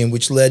country and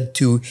which led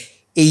to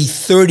a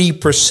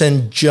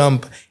 30%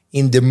 jump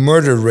in the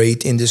murder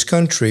rate in this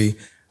country.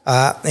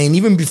 And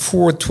even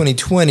before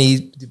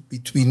 2020,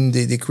 between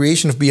the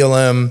creation of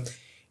BLM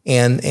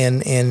and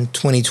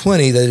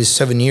 2020, that is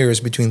 7 years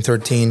between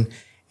 13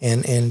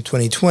 and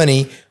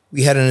 2020,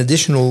 we had an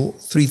additional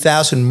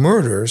 3,000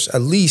 murders,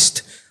 at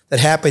least, that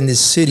happened in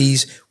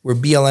cities where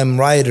BLM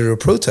rioted or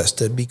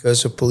protested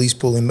because of police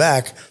pulling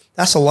back.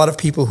 That's a lot of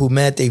people who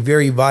met a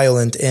very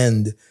violent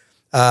end.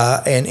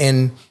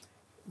 And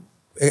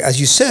as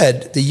you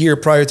said, the year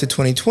prior to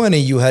 2020,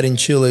 you had in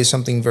Chile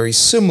something very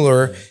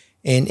similar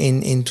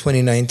in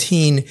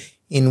 2019,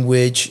 in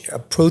which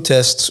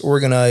protests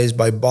organized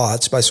by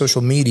bots, by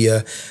social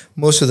media,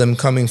 most of them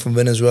coming from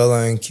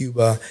Venezuela and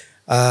Cuba,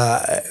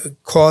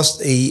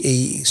 caused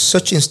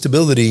such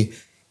instability,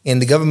 and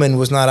the government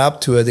was not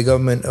up to it. The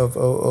government of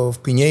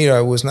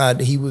Piñera was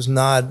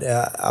not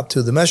up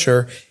to the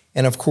measure,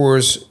 and of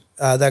course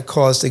that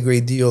caused a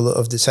great deal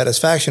of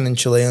dissatisfaction, and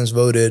Chileans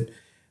voted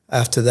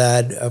after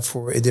that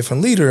for a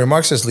different leader, a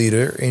Marxist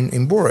leader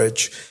in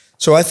Boric.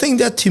 So I think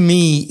that to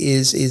me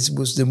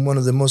was one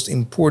of the most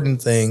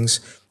important things.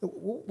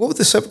 What was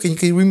the sub? Can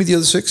you read me the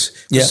other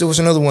 6? Yeah. There was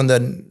another one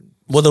that.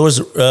 Well, there was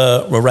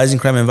rising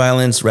crime and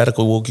violence,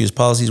 radical woke use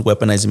policies,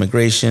 weaponized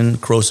immigration,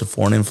 corrosive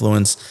foreign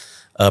influence,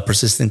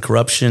 persistent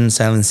corruption,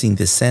 silencing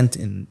dissent,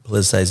 and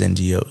politicized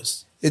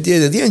NGOs. The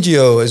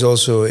NGO is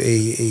also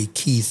a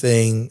key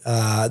thing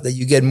that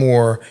you get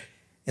more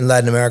in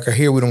Latin America.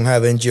 Here we don't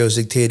have NGOs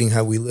dictating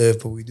how we live,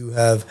 but we do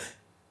have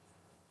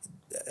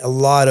a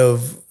lot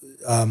of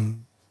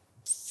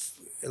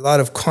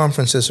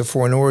conferences of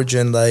foreign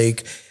origin,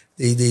 like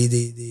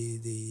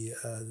the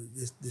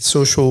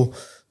social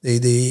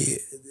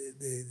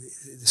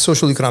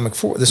economic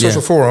forum, the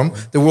social forum,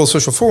 the World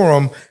Social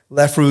Forum,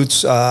 Left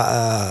Roots,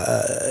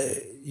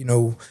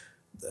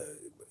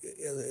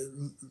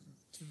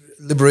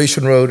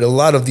 Liberation Road, a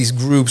lot of these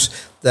groups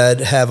that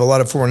have a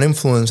lot of foreign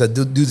influence that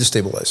do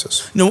destabilize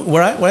us.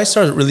 Where I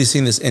started really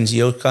seeing this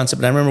NGO concept,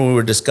 and I remember when we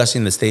were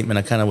discussing the statement,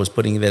 I kind of was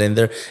putting that in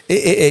there.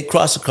 It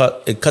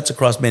cuts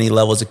across many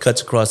levels. It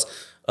cuts across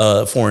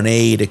foreign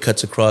aid. It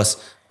cuts across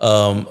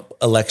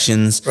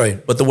elections.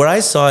 Right. But where I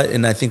saw it,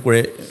 and I think where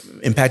it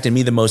impacted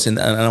me the most, and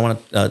I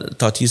want to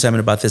talk to you, Simon,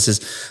 about this, is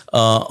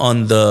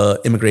on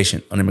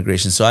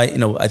immigration. So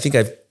I think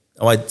I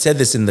said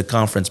this in the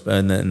conference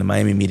in the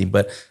Miami meeting,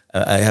 but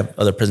I have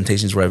other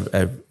presentations where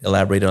I've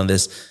elaborated on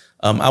this.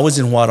 I was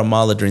in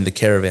Guatemala during the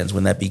caravans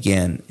when that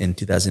began in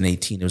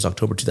 2018. It was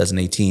October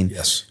 2018.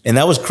 Yes. And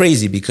that was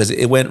crazy because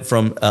it went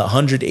from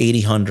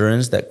 180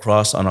 Hondurans that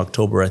crossed on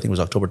October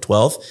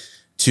 12th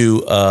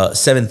to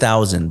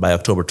 7,000 by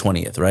October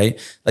 20th, right?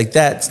 Like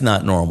that's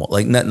not normal.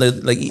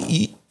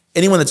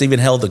 Anyone that's even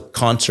held a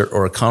concert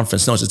or a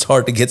conference knows it's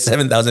hard to get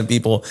 7,000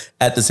 people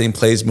at the same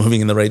place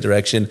moving in the right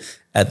direction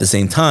at the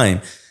same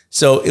time.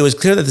 So it was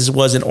clear that this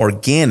wasn't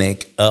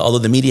organic, although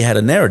the media had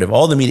a narrative.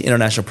 All the media,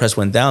 international press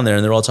went down there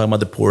and they're all talking about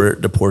the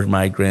deported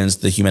migrants,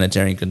 the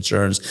humanitarian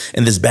concerns,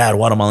 and this bad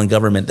Guatemalan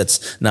government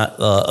that's not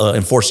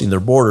enforcing their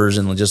borders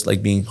and just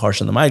like being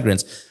harsh on the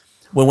migrants.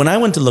 Well, when I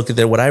went to look at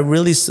there, what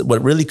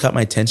really caught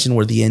my attention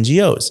were the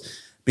NGOs,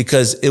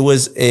 because it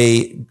was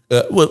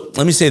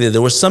let me say that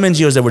there were some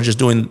NGOs that were just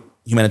doing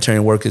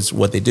humanitarian work is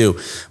what they do.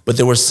 But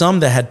there were some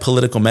that had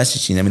political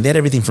messaging. I mean, they had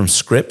everything from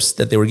scripts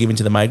that they were giving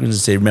to the migrants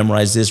and say,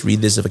 memorize this,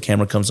 read this if a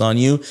camera comes on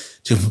you,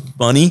 to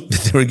money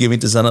that they were giving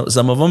to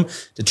some of them,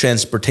 to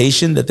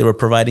transportation that they were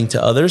providing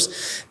to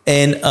others.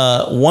 And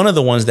one of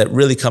the ones that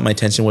really caught my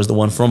attention was the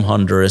one from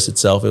Honduras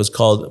itself. It was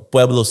called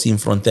Pueblo Sin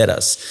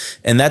Fronteras.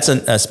 And that's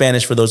a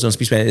Spanish, for those who don't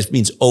speak Spanish, it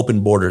means open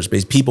borders,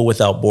 basically people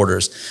without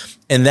borders.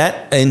 And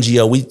that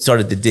NGO, we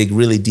started to dig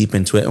really deep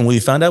into it. And what we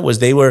found out was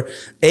they were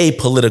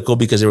political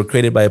because they were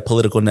created by a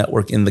political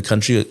network in the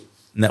country,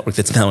 network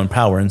that's now in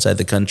power inside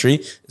the country.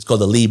 It's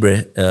called the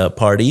Libre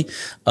Party.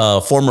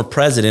 Former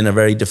president, a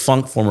very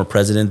defunct former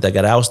president that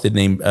got ousted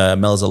named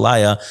Mel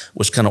Zelaya,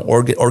 was kind of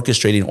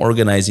orchestrating,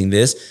 organizing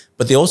this.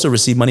 But they also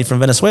received money from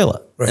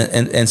Venezuela. Right.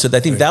 And so I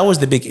think that was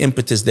the big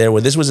impetus there,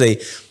 where this was a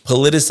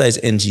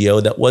politicized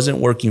NGO that wasn't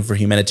working for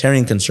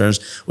humanitarian concerns,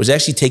 was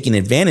actually taking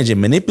advantage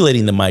and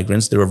manipulating the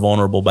migrants. They were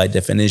vulnerable by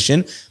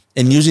definition,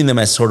 and using them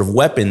as sort of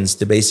weapons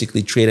to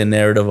basically create a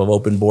narrative of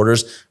open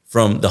borders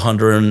from the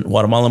Honduran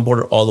Guatemalan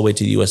border all the way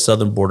to the U.S.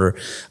 southern border.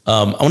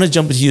 I want to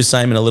jump into you,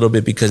 Simon, a little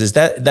bit, because is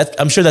that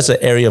I'm sure that's an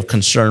area of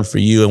concern for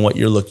you and what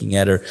you're looking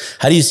at. Or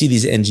how do you see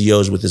these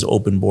NGOs with this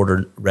open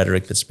border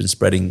rhetoric that's been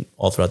spreading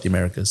all throughout the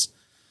Americas?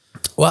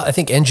 Well, I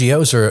think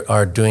NGOs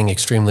are doing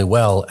extremely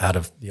well out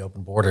of the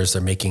open borders.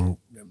 They're making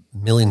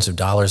millions of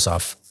dollars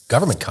off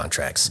government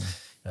contracts.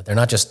 They're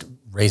not just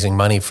raising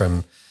money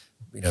from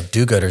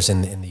do-gooders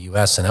in the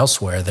U.S. and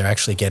elsewhere. They're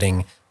actually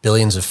getting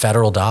billions of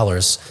federal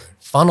dollars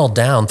funneled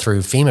down through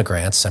FEMA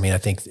grants. I mean, I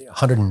think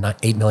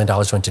 $108 million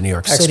went to New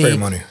York City. Taxpayer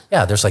money.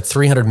 Yeah, there's like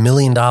 $300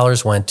 million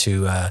went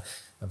to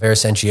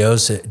various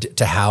NGOs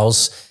to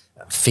house,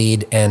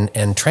 feed,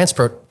 and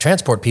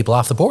transport people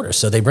off the border.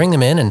 So they bring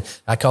them in, and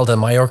I call it the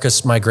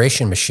Mayorkas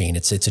migration machine.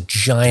 It's a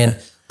giant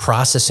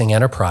processing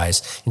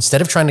enterprise.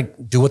 Instead of trying to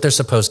do what they're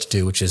supposed to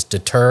do, which is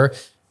deter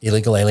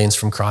illegal aliens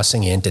from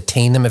crossing in,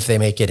 detain them if they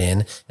make it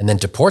in, and then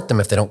deport them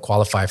if they don't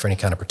qualify for any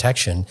kind of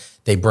protection.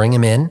 They bring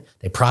them in,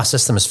 they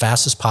process them as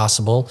fast as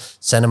possible,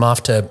 send them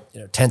off to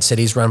tent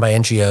cities run by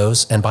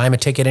NGOs, and buy them a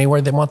ticket anywhere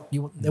they want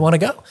to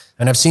go.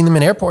 And I've seen them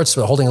in airports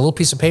holding a little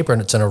piece of paper,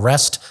 and it's an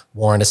arrest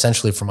warrant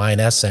essentially from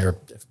INS or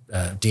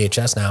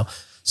DHS now,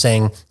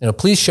 saying,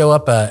 please show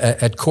up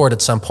at court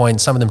at some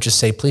point. Some of them just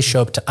say, please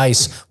show up to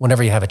ICE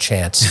whenever you have a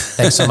chance.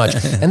 Thanks so much.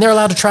 And they're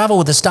allowed to travel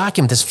with this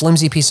document, this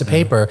flimsy piece of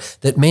paper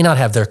that may not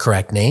have their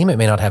correct name. It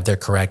may not have their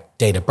correct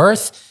date of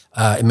birth.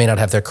 It may not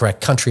have their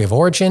correct country of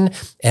origin.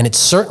 And it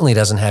certainly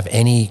doesn't have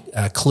any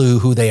clue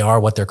who they are,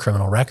 what their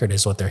criminal record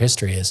is, what their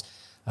history is.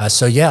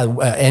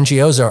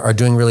 NGOs are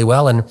doing really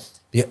well. And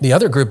the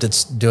other group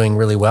that's doing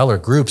really well, or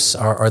groups,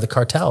 are the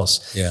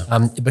cartels.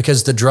 Yeah.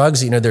 Because the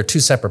drugs, there are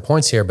two separate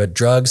points here, but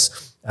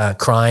drugs,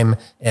 crime,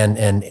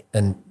 and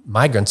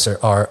migrants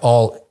are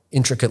all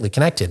intricately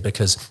connected,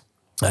 because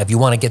if you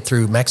want to get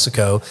through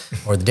Mexico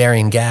or the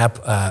Darien Gap,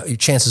 your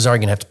chances are you're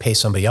going to have to pay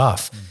somebody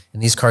off.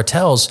 And these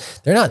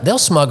cartels, they'll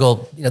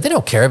smuggle, they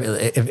don't care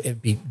if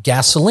it'd be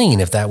gasoline,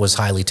 if that was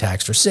highly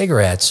taxed, or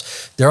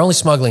cigarettes. They're only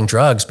smuggling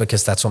drugs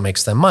because that's what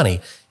makes them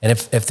money. And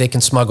if they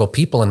can smuggle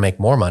people and make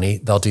more money,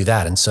 they'll do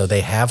that. And so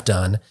they have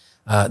done.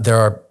 There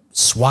are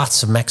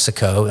swaths of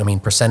Mexico. I mean,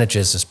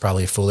 percentages is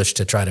probably foolish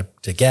to try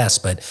to guess,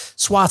 but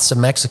swaths of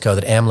Mexico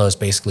that AMLO has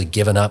basically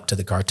given up to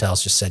the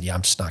cartels, just said,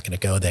 I'm just not going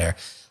to go there.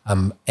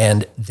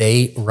 And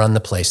they run the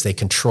place. They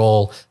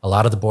control a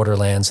lot of the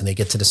borderlands, and they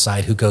get to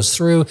decide who goes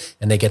through,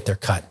 and they get their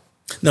cut.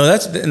 No,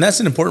 that's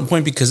an important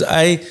point, because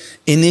I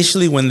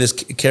initially, when this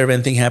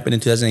caravan thing happened in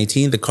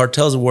 2018, the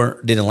cartels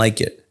didn't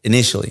like it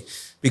initially,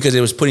 because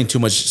it was putting too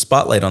much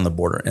spotlight on the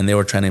border, and they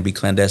were trying to be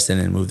clandestine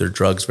and move their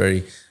drugs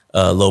very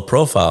low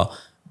profile.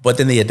 But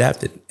then they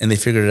adapted and they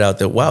figured it out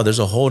that, wow, there's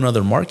a whole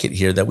nother market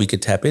here that we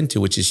could tap into,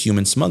 which is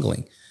human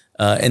smuggling.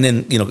 And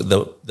then,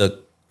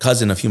 the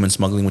cousin of human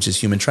smuggling, which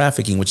is human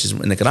trafficking, which is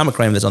an economic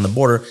crime that's on the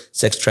border,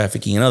 sex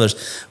trafficking and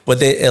others. But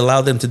they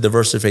allow them to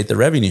diversify the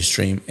revenue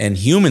stream. And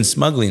human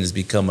smuggling has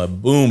become a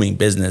booming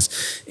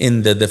business.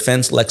 In the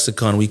defense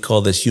lexicon, we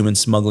call this human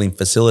smuggling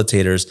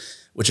facilitators,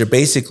 which are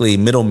basically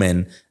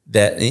middlemen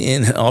that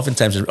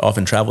oftentimes are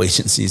often travel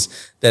agencies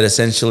that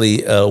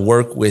essentially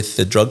work with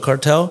the drug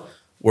cartel,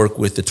 work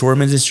with the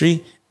tourism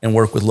industry, and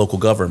work with local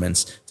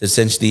governments to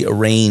essentially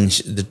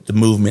arrange the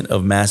movement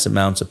of mass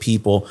amounts of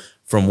people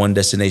from one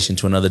destination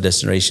to another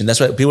destination.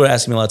 That's why people are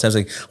asking me a lot of times,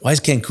 like, why is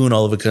Cancun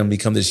all of a sudden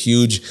become this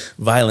huge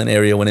violent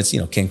area when it's,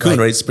 Cancun,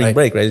 right? Spring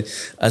break,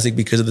 right? I was like,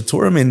 because of the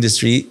tourism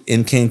industry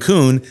in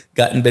Cancun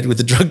got in bed with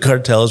the drug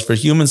cartels for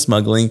human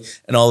smuggling.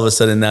 And all of a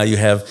sudden now you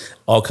have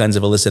all kinds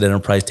of illicit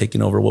enterprise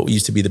taking over what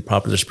used to be the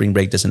popular spring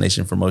break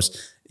destination for most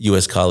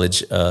U.S.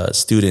 college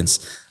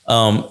students.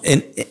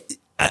 And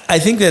I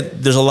think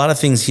that there's a lot of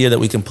things here that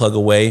we can plug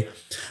away.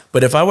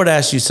 But if I were to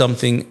ask you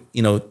something,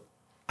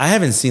 I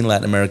haven't seen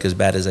Latin America as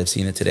bad as I've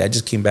seen it today. I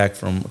just came back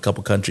from a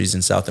couple countries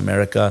in South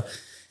America.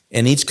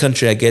 And each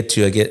country I get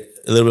to, I get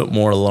a little bit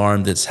more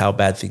alarmed at how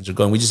bad things are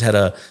going. We just had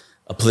a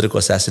political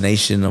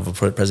assassination of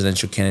a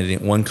presidential candidate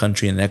in one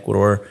country in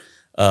Ecuador.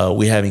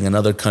 We're having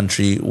another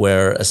country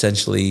where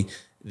essentially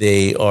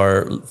they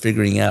are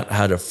figuring out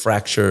how to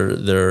fracture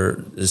their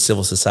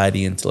civil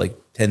society into like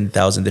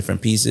 10,000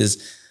 different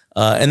pieces.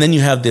 And then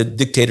you have the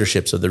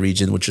dictatorships of the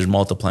region, which is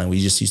multiplying.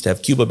 We just used to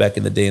have Cuba back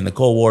in the day in the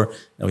Cold War.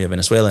 Now we have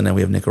Venezuela. Now we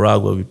have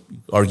Nicaragua. We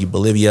argue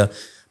Bolivia.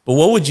 But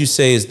what would you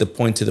say is the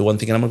point to the one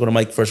thing? And I'm going to go to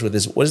Mike first with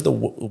this. What is the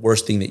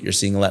worst thing that you're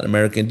seeing in Latin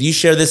America? And do you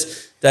share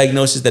this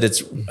diagnosis that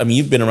it's,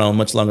 you've been around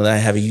much longer than I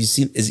have. Have you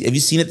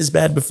seen it this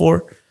bad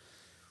before?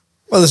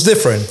 Well, it's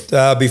different.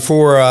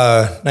 Before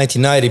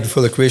 1990,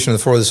 before the creation of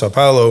the Foro de Sao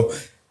Paulo,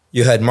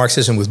 you had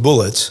Marxism with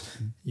bullets.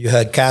 You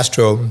had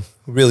Castro,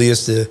 who really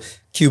is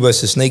Cuba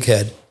as the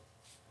snakehead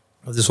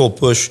of this whole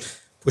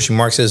pushing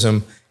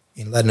Marxism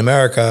in Latin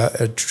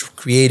America,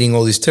 creating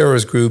all these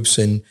terrorist groups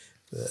and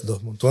the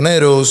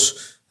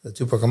Montoneros, the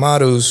Tupac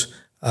Amaros,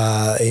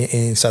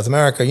 in South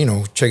America.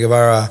 Che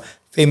Guevara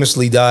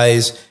famously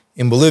dies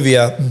in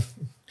Bolivia.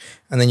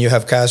 And then you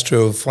have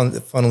Castro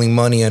funneling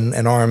money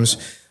and arms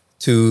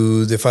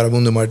to the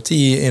Farabundo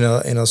Martí in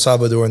El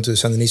Salvador and to the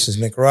Sandinistas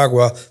in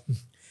Nicaragua.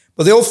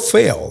 But they all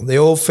fail. They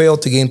all fail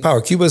to gain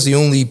power. Cuba is the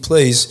only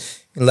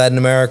place in Latin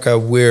America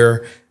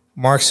where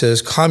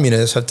Marxist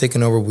communists have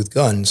taken over with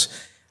guns.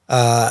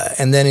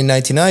 And then in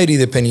 1990,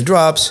 the penny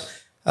drops.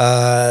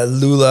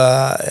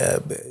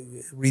 Lula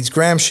reads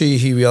Gramsci.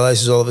 He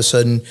realizes all of a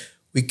sudden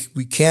we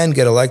can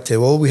get elected.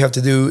 All we have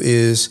to do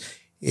is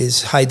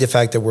hide the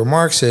fact that we're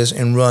Marxists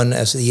and run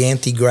as the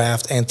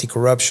anti-graft,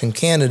 anti-corruption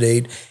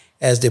candidate,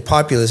 as the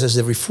populist, as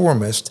the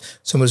reformist.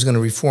 Somebody's going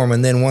to reform.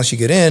 And then once you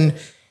get in,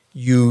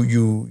 you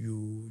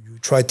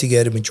try to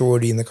get a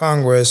majority in the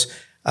Congress.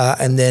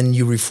 And then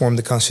you reform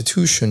the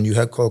Constitution. You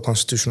have called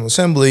Constitutional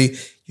Assembly.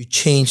 You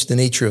change the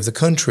nature of the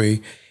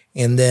country,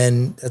 and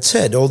then that's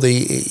it.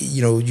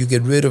 You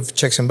get rid of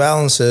checks and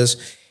balances,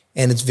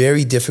 and it's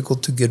very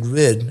difficult to get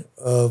rid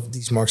of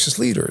these Marxist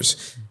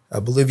leaders.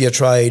 Bolivia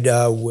tried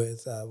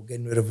with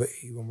getting rid of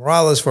Evo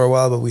Morales for a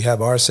while, but we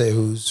have Arce,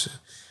 who's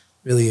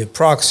really a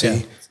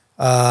proxy.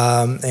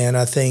 Yeah. And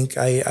I think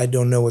I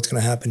don't know what's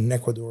going to happen in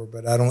Ecuador,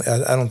 but I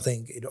don't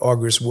think it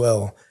augurs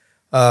well.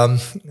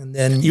 And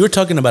then you were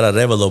talking about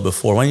Arevalo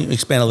before. Why don't you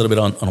expand a little bit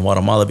on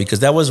Guatemala, because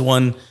that was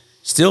one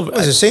still.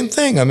 It's the same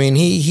thing. I mean,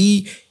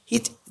 he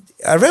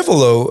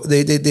Arevalo,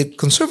 the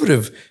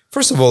conservative.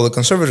 First of all, the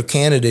conservative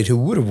candidate who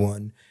would have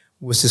won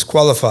was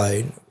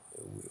disqualified.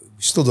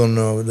 We still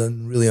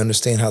don't really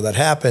understand how that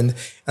happened.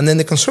 And then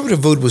the conservative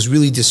vote was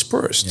really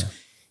dispersed.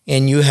 Yeah.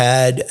 And you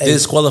had they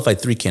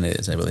disqualified 3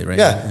 candidates, I believe, right?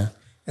 Yeah.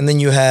 And then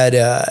you had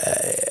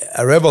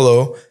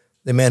Arevalo,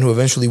 the man who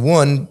eventually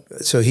won.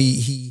 So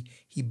he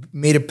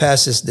made it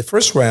past the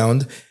first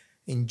round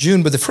in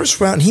June, but the first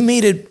round, he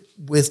made it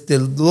with the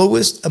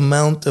lowest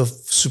amount of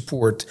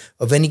support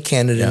of any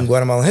candidate in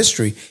Guatemalan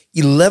history,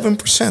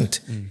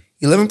 11%.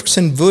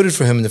 11% voted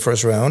for him in the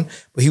first round,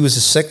 but he was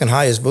the second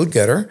highest vote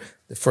getter.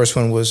 The first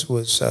one was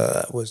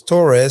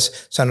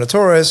Torres, Sandra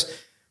Torres,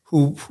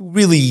 who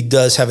really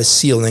does have a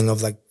ceiling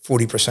of like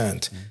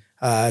 40%.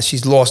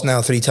 She's lost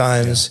now 3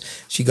 times. Yeah.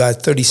 She got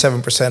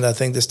 37%, I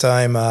think, this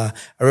time.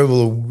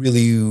 Arevalo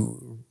really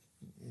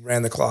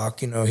ran the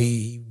clock.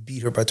 He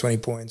beat her by 20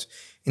 points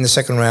in the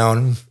second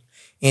round,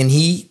 and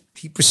he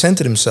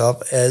presented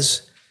himself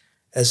as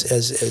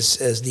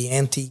the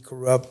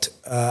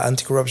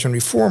anti-corruption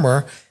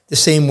reformer, the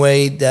same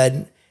way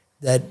that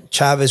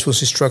Chavez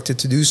was instructed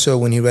to do so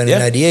when he ran in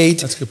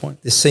 '98. That's a good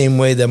point. The same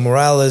way that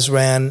Morales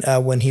ran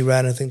when he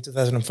ran, I think,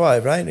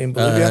 2005, right, in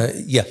Bolivia.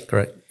 Yeah,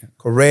 correct.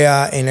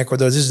 Correa in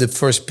Ecuador. This is the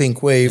first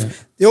pink wave. Yeah.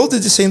 They all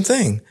did the same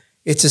thing.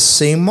 It's the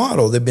same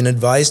model. They've been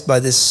advised by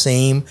the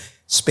same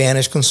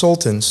Spanish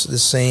consultants, the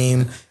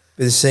same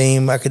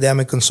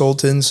academic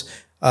consultants.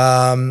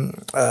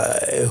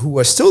 who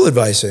are still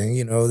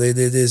advising.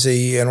 There's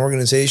an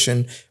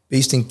organization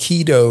based in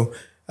Quito,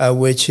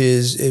 which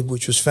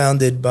was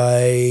founded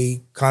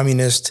by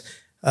communist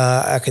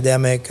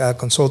academic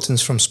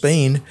consultants from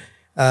Spain,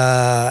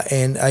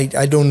 and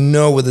I don't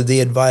know whether they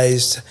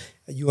advised.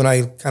 You and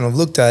I kind of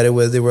looked at it,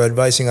 whether they were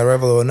advising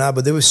Arevalo or not,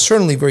 but they were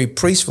certainly very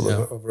praiseful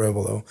of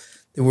Arevalo.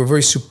 They were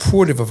very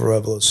supportive of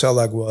Arevalo,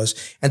 CELAC was,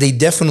 and they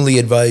definitely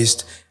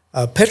advised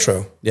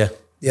Petro. Yeah.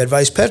 They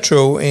advised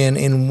Petro,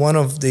 and one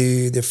of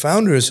the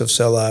founders of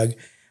CELAC,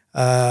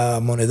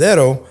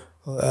 Monedero,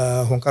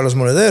 Juan Carlos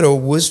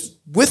Monedero, was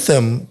with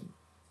them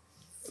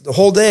the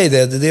whole day,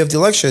 the day of the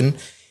election,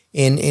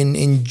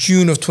 in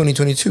June of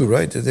 2022,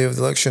 right? The day of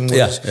the election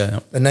was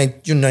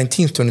June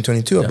 19th,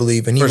 2022, I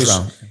believe. And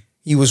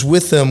he was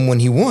with them when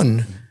he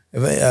won,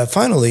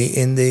 finally,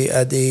 in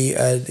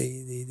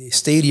the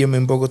stadium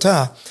in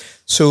Bogota.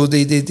 So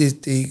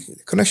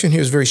the connection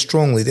here is very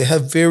strongly. They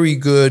have very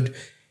good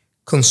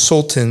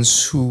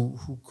consultants who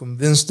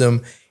convince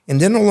them, and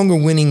they're no longer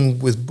winning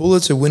with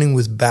bullets, they're winning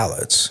with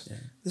ballots. Yeah.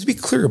 Let's be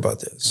clear about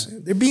this.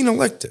 They're being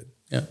elected.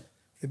 Yeah.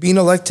 They're being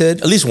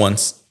elected. At least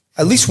once.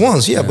 At least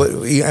once, yeah. But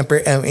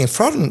and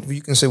fraudulent,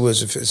 you can say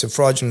it's a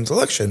fraudulent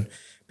election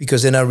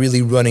because they're not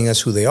really running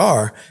as who they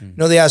are.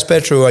 They asked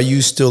Petro, are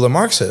you still a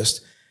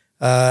Marxist?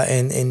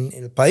 And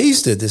El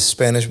País did, this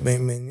Spanish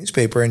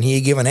newspaper, and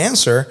he gave an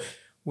answer,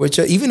 which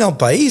even El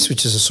País,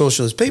 which is a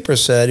socialist paper,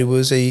 said it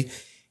was a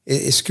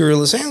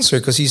scurrilous answer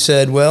because he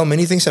said, well,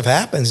 many things have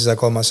happened since I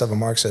called myself a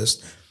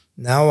Marxist.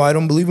 Now I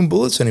don't believe in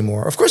bullets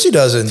anymore. Of course he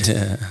doesn't,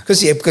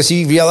 because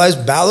he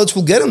realized ballots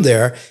will get him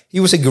there. He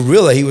was a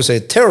guerrilla. He was a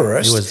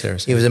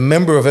terrorist. He was a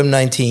member of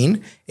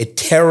M19, a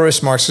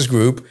terrorist Marxist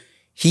group.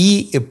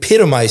 He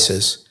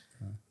epitomizes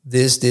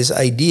this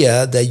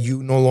idea that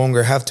you no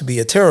longer have to be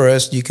a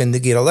terrorist. You can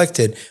get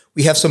elected.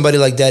 We have somebody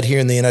like that here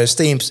in the United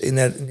States. In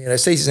the United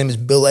States, his name is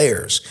Bill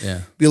Ayers.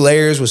 Yeah. Bill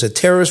Ayers was a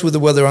terrorist with the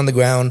weather on the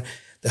ground,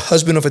 the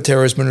husband of a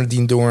terrorist,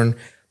 Bernardine Dorn.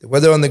 The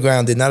weather on the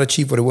ground did not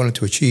achieve what he wanted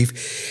to achieve.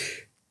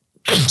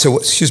 So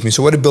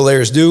what did Bill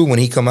Ayers do when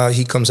he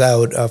comes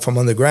out from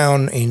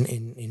underground in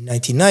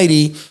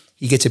 1990?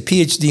 He gets a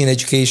PhD in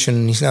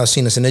education. He's now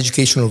seen as an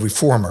educational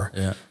reformer.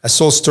 Yeah. As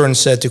Sol Stern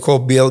said, to call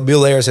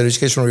Bill Ayers an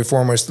educational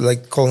reformer is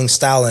like calling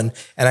Stalin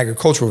an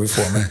agricultural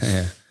reformer.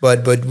 Yeah.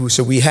 But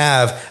so we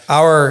have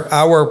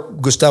our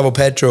Gustavo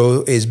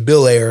Petro is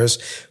Bill Ayers,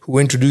 who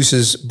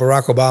introduces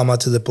Barack Obama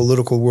to the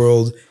political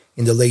world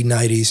in the late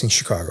 90s in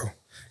Chicago.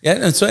 Yeah,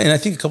 and I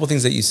think a couple of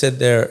things that you said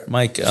there,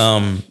 Mike,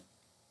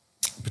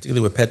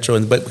 particularly with Petro,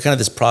 but kind of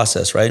this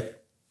process, right?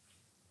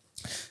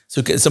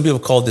 So some people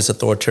call this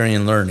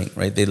authoritarian learning,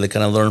 right? They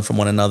kind of learn from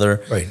one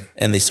another, right,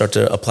 and they start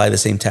to apply the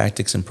same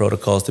tactics and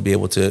protocols to be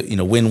able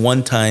to, win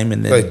one time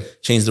and then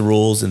change the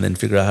rules and then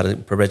figure out how to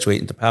perpetuate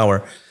into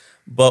power.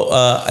 But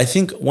I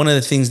think one of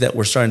the things that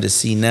we're starting to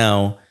see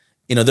now,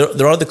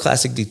 there are the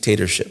classic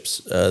dictatorships,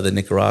 the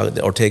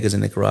Ortegas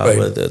in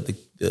Nicaragua, the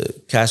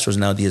Castros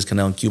now,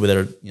 Diaz-Canel in Cuba that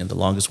are the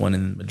longest one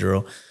in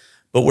Maduro.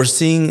 But we're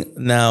seeing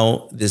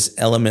now this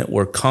element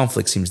where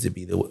conflict seems to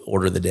be the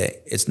order of the day.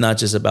 It's not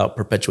just about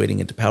perpetuating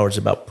into power. It's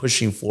about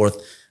pushing forth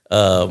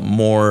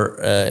more,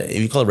 if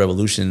you call it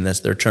revolution, that's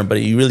their term,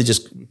 but you really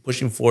just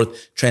pushing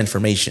forth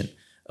transformation,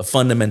 a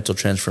fundamental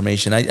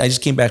transformation. I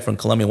just came back from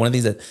Colombia. One of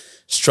the things that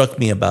struck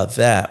me about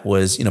that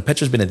was,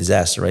 Petro's been a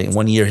disaster, right? In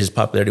 1 year, his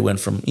popularity went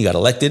from he got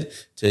elected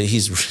to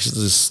he's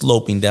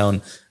sloping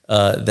down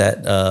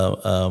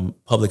that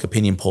public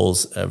opinion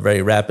polls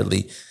very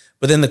rapidly.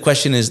 But then the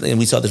question is, and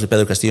we saw this with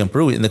Pedro Castillo in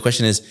Peru, and the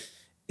question is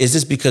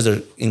this because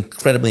they're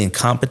incredibly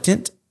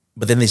incompetent,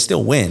 but then they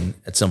still win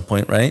at some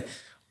point, right?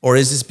 Or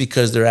is this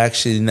because they're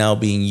actually now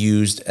being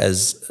used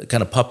as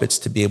kind of puppets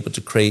to be able to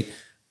create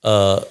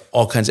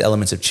all kinds of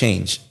elements of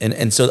change?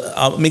 And so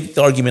I'll make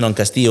the argument on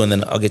Castillo, and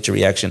then I'll get your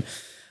reaction.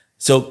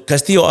 So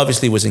Castillo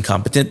obviously was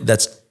incompetent.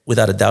 That's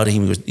without a doubt.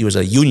 He was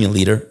a union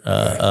leader.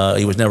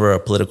 He was never a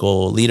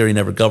political leader. He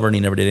never governed.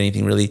 He never did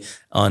anything really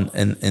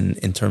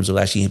in terms of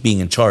actually being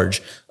in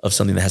charge of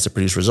something that has to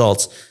produce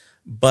results.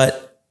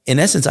 But in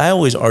essence, I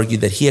always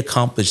argued that he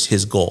accomplished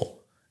his goal.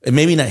 And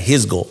maybe not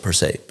his goal per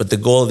se, but the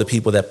goal of the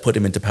people that put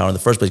him into power in the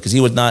first place. Because he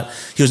was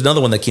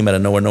another one that came out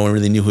of nowhere. No one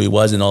really knew who he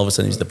was, and all of a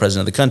sudden he's the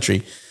president of the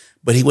country.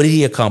 But what did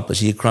he accomplish?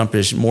 He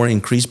accomplished more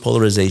increased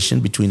polarization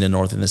between the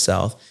North and the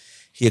South.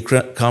 He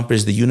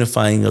accomplished the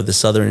unifying of the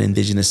Southern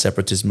indigenous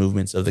separatist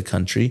movements of the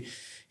country.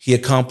 He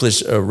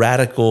accomplished a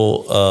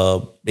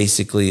radical,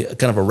 basically,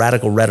 kind of a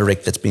radical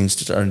rhetoric that's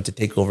starting to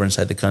take over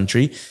inside the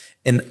country.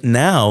 And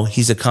now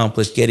he's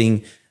accomplished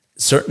getting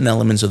certain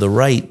elements of the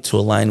right to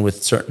align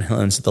with certain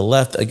elements of the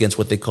left against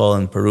what they call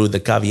in Peru the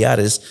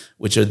caviares,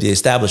 which are the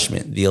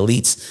establishment, the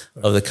elites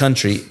of the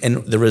country. And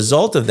the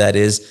result of that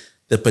is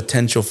the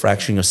potential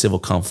fracturing of civil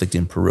conflict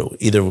in Peru.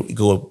 Either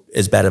go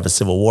as bad of a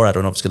civil war, I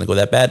don't know if it's going to go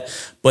that bad,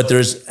 but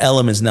there's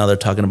elements now they're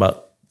talking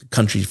about the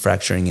country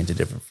fracturing into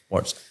different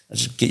parts.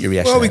 Let's just get your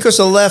reaction. Well, because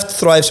the left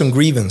thrives on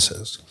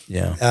grievances.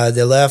 Yeah.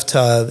 The left,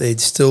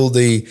 it's still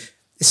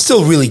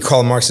really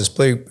called Marxist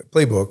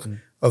playbook.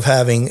 of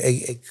having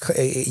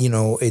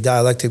a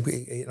dialectic,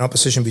 an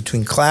opposition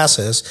between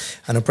classes,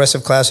 an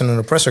oppressive class and an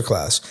oppressor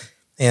class.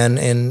 And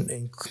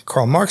in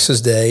Karl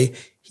Marx's day,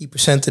 he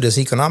presented his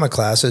economic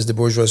classes, the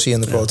bourgeoisie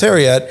and the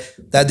proletariat.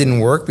 That didn't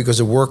work because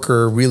the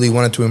worker really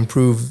wanted to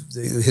improve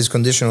his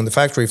condition on the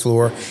factory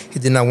floor. He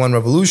did not want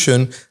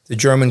revolution. The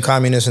German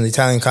communists and the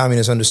Italian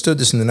communists understood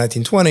this in the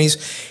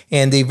 1920s,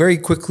 and they very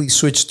quickly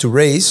switched to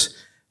race,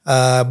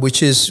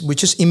 which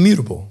is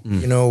immutable.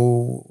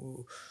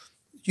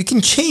 You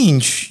can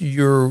change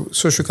your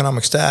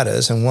socioeconomic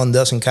status, and one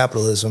does in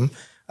capitalism.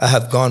 I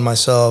have gone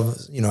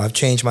myself, I've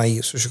changed my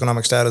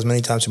socioeconomic status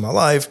many times in my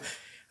life.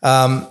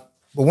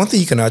 But one thing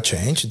you cannot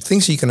change,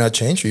 things you cannot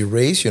change, are your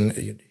race, your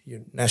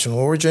national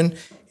origin,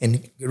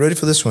 and get ready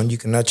for this one, you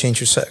cannot change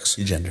your sex.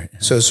 Your gender.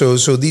 Yeah.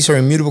 So these are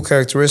immutable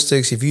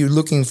characteristics. If you're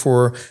looking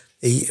for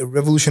a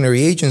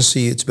revolutionary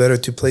agency, it's better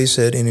to place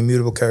it in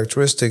immutable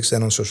characteristics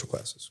than on social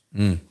classes.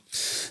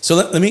 So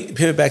let me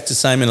pivot back to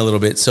Simon a little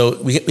bit.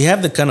 So we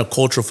have the kind of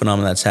cultural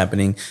phenomenon that's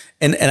happening.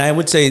 And I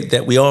would say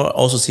that we are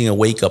also seeing a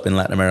wake up in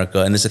Latin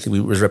America. And this I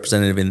think was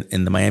representative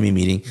in the Miami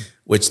meeting,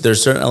 which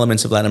there's certain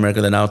elements of Latin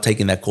America that are now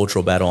taking that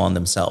cultural battle on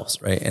themselves,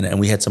 right? And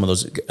we had some of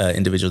those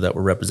individuals that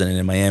were represented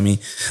in Miami.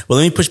 Well,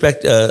 let me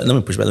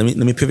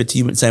pivot to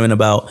you, Simon,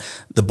 about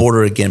the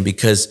border again,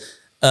 because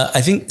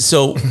I think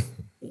so.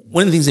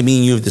 One of the things that me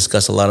and you have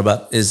discussed a lot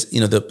about is,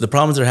 the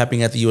problems that are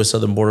happening at the U.S.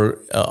 southern border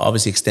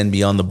obviously extend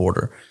beyond the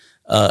border.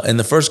 And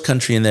the first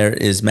country in there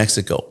is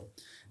Mexico.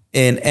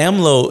 And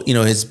AMLO,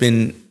 has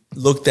been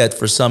looked at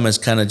for some as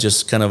kind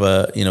of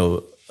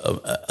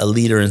a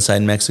leader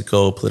inside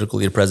Mexico, political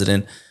leader,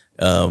 president,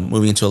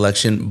 moving into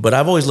election. But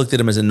I've always looked at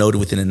him as a node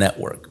within a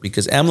network,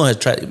 because AMLO has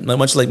tried,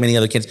 much like many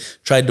other kids,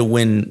 tried to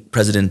win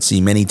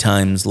presidency many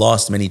times,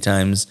 lost many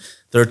times,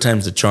 third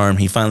time's the charm.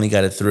 He finally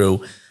got it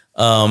through.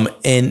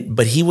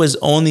 But he was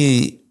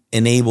only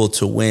enabled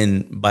to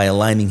win by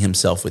aligning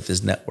himself with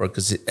his network,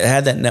 because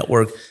had that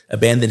network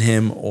abandoned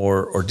him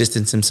or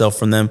distanced himself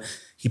from them,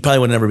 he probably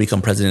would never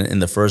become president in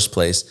the first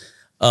place.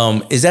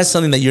 Is that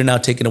something that you're now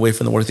taking away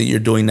from the work that you're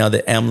doing now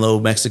that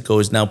AMLO Mexico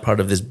is now part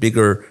of this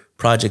bigger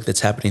project that's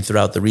happening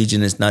throughout the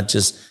region? It's not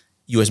just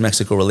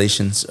U.S.-Mexico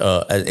relations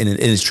in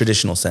its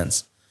traditional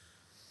sense.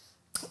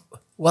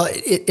 Well,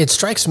 it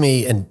strikes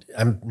me, and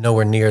I'm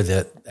nowhere near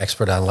the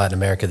expert on Latin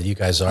America that you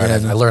guys are.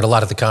 I learned a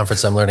lot at the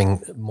conference. I'm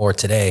learning more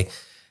today.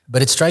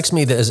 But it strikes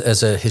me that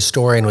as a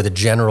historian with a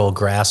general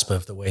grasp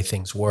of the way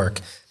things work,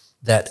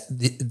 that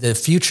the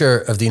future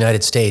of the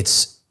United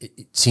States,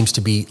 it seems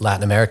to be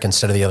Latin America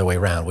instead of the other way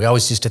around. We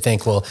always used to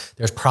think, well,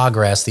 there's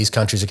progress. These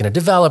countries are going to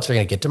develop. They're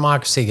going to get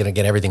democracy. They're going to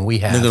get everything we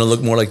have. They're going to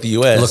look more like the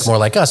U.S. Look more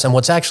like us. And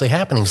what's actually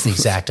happening is the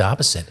exact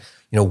opposite.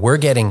 We're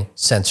getting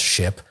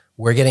censorship.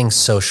 We're getting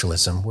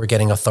socialism. We're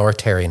getting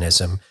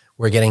authoritarianism.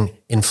 We're getting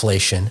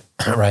inflation,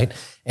 right?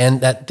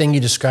 And that thing you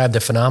described, the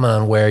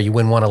phenomenon where you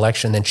win one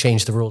election, then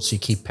change the rules so you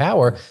keep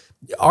power,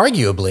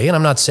 arguably, and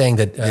I'm not saying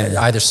that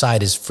either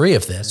side is free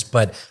of this,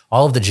 but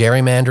all of the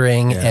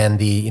gerrymandering and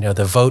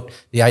the vote,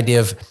 the idea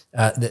of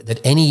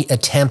that any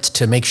attempt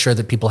to make sure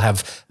that people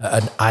have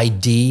an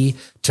ID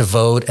to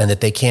vote and that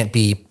they can't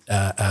be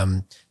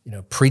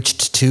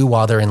preached to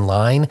while they're in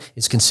line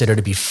is considered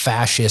to be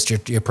fascist.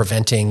 You're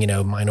preventing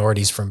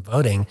minorities from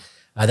voting.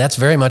 That's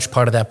very much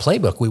part of that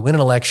playbook. We win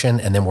an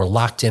election and then we're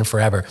locked in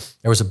forever.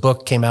 There was a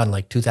book came out in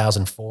like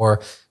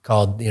 2004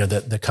 called,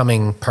 the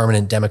Coming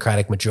Permanent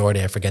Democratic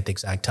Majority. I forget the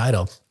exact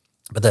title,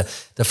 but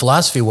the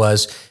philosophy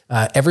was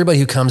everybody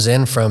who comes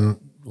in from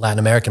Latin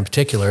America in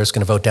particular is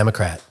going to vote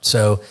Democrat.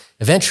 So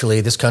eventually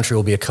this country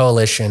will be a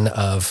coalition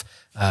of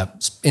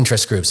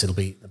interest groups. It'll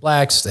be the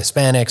blacks, the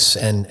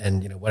Hispanics,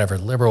 and whatever,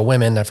 liberal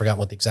women. I forgot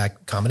what the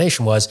exact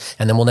combination was.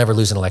 And then we'll never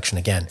lose an election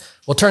again.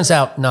 Well, it turns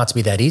out not to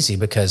be that easy,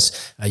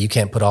 because you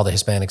can't put all the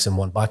Hispanics in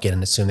one bucket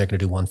and assume they're going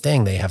to do one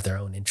thing. They have their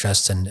own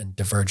interests and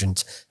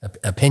divergent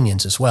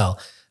opinions as well.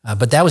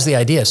 But that was the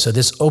idea. So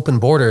this open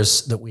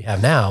borders that we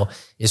have now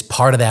is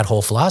part of that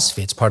whole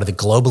philosophy. It's part of the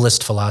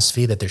globalist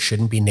philosophy that there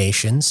shouldn't be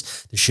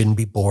nations, there shouldn't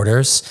be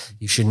borders.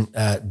 You shouldn't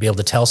be able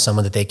to tell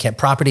someone that they can't.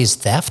 Property is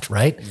theft,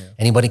 right? Yeah.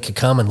 Anybody could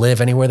come and live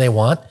anywhere they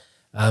want.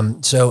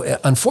 So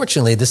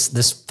unfortunately,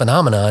 this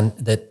phenomenon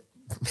that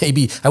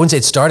maybe, I wouldn't say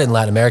it started in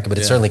Latin America, but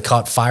it certainly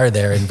caught fire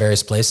there in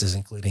various places,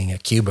 including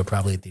Cuba,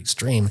 probably at the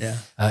extreme,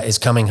 is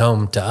coming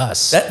home to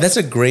us. That's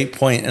a great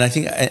point. And I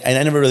think I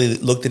never really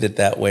looked at it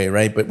that way,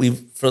 right? But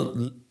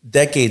for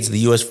decades, the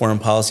U.S. foreign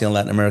policy on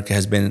Latin America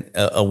has been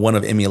a one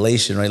of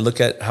emulation, right?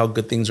 Look at how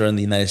good things are in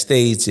the United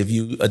States. If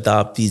you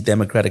adopt these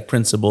democratic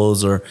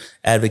principles or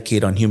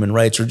advocate on human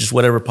rights or just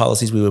whatever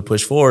policies we would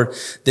push forward,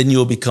 then you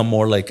will become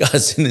more like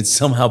us. And it's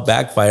somehow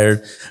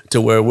backfired to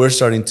where we're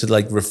starting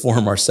to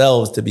reform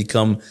ourselves to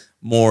become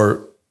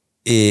more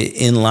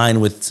in line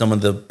with some of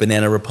the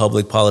banana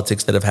republic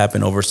politics that have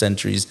happened over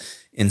centuries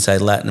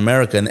inside Latin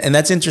America. And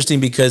that's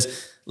interesting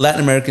because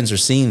Latin Americans are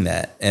seeing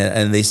that,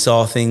 and they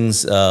saw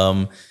things,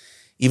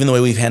 even the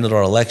way we've handled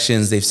our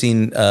elections. They've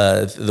seen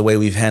the way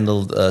we've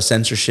handled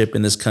censorship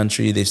in this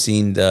country. They've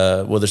seen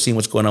they're seeing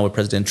what's going on with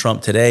President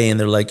Trump today, and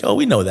they're like, "Oh,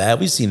 we know that.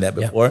 We've seen that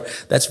before. Yeah.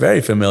 That's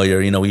very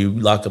familiar." You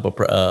lock up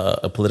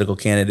a political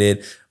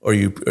candidate, or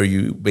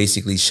you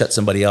basically shut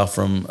somebody off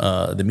from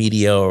the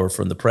media or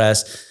from the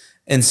press.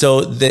 And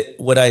so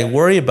what I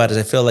worry about is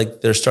I feel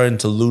like they're starting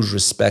to lose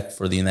respect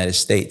for the United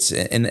States,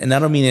 and I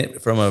don't mean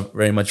it from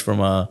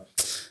a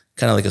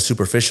kind of like a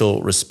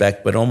superficial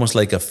respect, but almost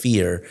like a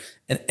fear.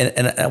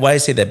 And why I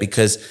say that,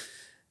 because,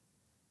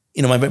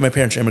 my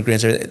parents are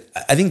immigrants.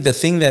 I think the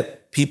thing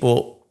that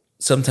people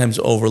sometimes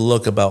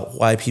overlook about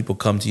why people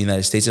come to the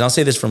United States, and I'll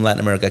say this from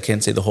Latin America, I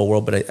can't say the whole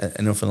world, but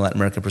I know from the Latin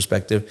American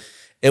perspective,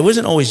 it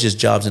wasn't always just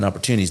jobs and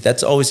opportunities.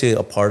 That's always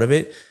a part of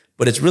it,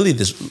 but it's really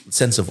this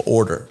sense of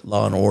order,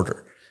 law and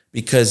order.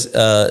 Because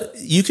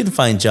you can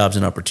find jobs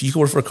and opportunities. You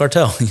can work for a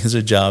cartel as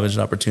a job, as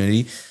an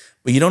opportunity,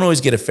 but you don't always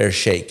get a fair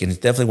shake, and you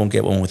definitely won't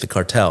get one with the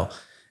cartel.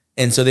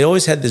 And so they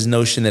always had this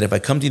notion that if I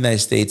come to the United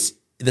States,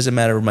 it doesn't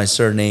matter my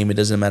surname, it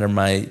doesn't matter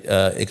my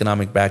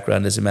economic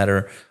background, it doesn't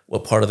matter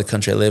what part of the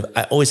country I live,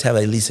 I always have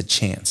at least a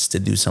chance to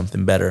do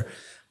something better.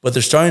 But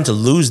they're starting to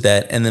lose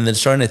that, and then they're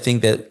starting to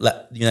think that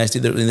the United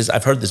States,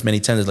 I've heard this many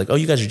times, it's like, oh,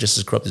 you guys are just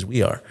as corrupt as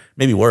we are,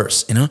 maybe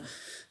worse,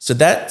 So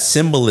that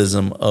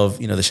symbolism of,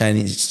 the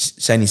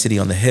shiny city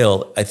on the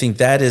hill, I think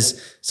that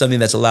is something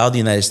that's allowed the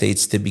United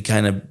States to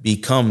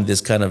become this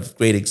kind of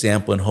great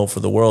example and hope for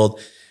the world.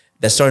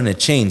 That's starting to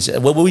change.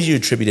 What would you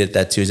attribute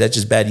that to? Is that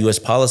just bad U.S.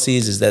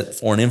 policies? Is that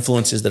foreign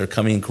influences that are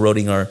coming and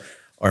corroding our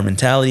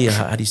mentality?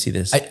 How do you see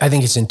this? I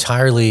think it's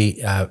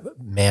entirely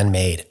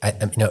man-made.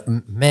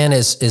 Man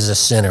is a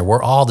sinner.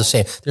 We're all the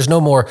same. There's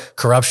no more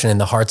corruption in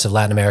the hearts of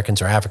Latin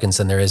Americans or Africans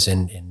than there is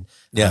in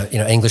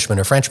Englishmen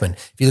or Frenchmen.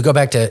 If you go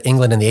back to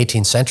England in the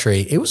 18th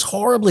century, it was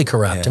horribly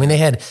corrupt. Yeah. I mean, they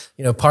had,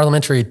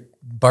 parliamentary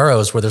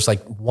boroughs where there's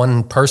like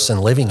one person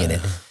living in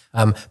it.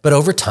 But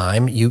over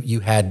time, you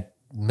had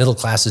middle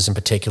classes in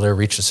particular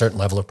reach a certain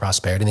level of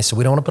prosperity, and they said,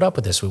 we don't want to put up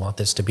with this. We want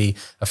this to be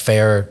a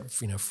fair,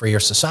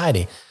 freer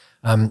society.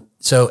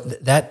 So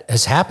that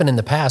has happened in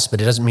the past, but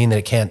it doesn't mean that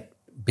it can't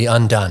be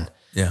undone.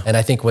 Yeah. And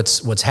I think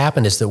what's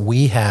happened is that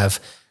we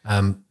have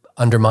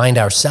undermined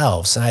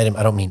ourselves, and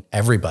I don't mean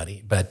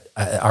everybody, but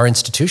our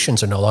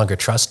institutions are no longer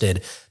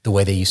trusted the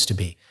way they used to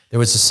be. There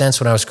was a sense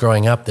when I was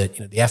growing up that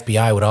the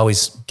FBI would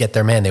always get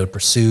their man. They would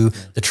pursue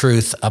the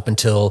truth up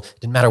until, it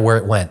didn't matter where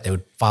it went. They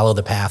would follow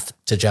the path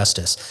to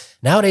justice.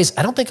 Nowadays,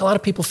 I don't think a lot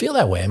of people feel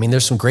that way. I mean,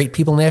 there's some great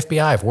people in the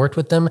FBI. I've worked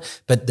with them,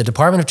 but the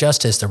Department of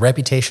Justice, the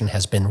reputation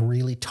has been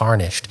really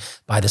tarnished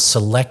by the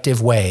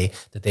selective way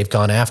that they've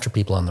gone after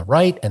people on the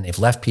right, and they've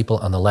left people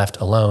on the left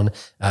alone,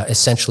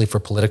 essentially for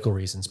political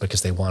reasons,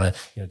 because they want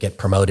to get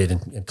promoted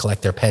and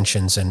collect their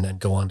pensions and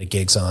go on to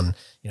gigs on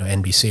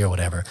NBC or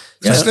whatever.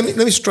 Yes, let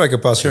me strike a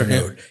positive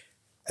note.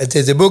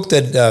 The book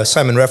that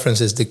Simon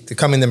references, The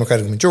Coming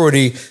Democratic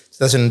Majority,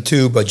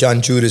 2002, by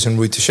John Judas and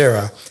Rui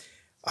Teixeira.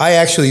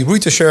 Rui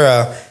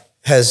Teixeira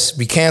has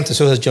recanted,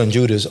 so has John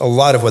Judas, a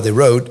lot of what they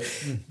wrote,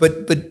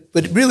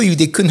 but really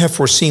they couldn't have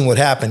foreseen what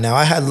happened.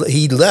 Now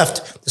he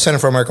left the Center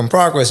for American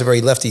Progress, a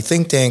very lefty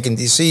think tank in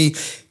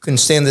DC, couldn't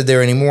stand it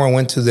there anymore, and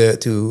went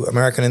to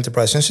American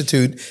Enterprise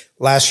Institute.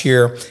 Last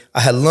year, I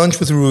had lunch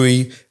with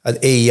Rui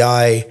at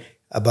AEI.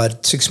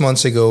 About 6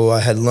 months ago,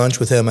 I had lunch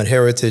with him at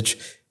Heritage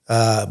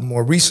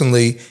more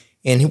recently,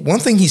 and one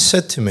thing he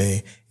said to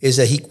me is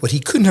that what he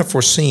couldn't have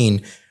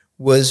foreseen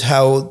was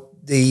how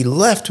the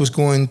left was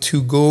going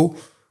to go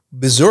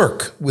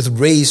berserk with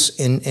race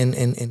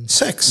and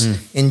sex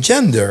and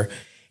gender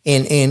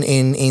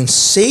and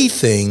say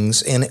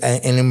things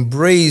and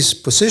embrace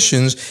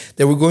positions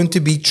that were going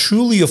to be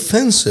truly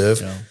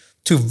offensive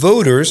to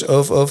voters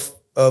of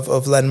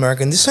Latin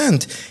American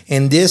descent.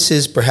 And this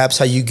is perhaps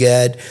how you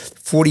get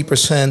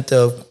 40%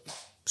 of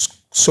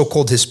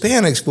so-called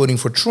Hispanics voting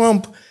for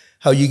Trump,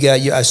 how you get,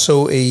 I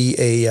saw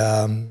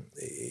an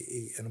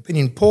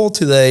opinion poll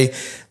today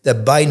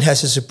that Biden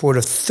has a support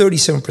of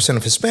 37%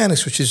 of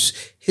Hispanics, which is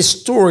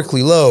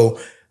historically low.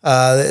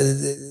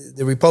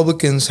 The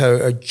Republicans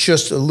are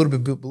just a little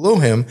bit below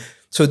him,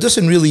 so it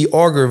doesn't really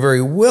augur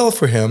very well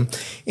for him.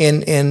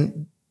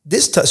 And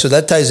so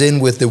that ties in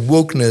with the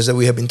wokeness that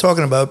we have been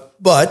talking about.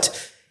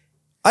 But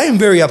I am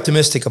very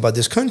optimistic about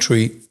this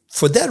country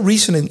for that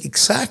reason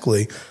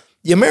exactly.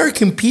 The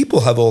American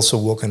people have also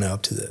woken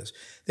up to this.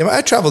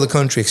 I travel the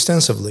country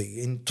extensively.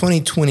 In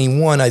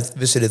 2021, I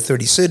visited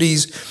 30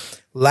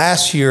 cities.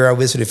 Last year, I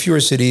visited fewer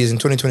cities. In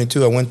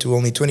 2022, I went to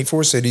only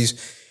 24 cities.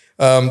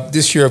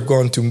 This year,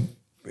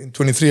 in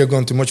 23, I've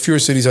gone to much fewer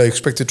cities. I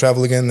expect to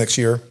travel again next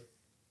year.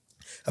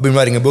 I've been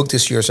writing a book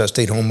this year, so I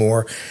stayed home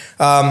more.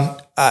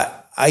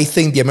 I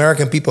think the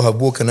American people have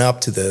woken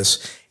up to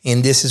this,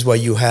 and this is why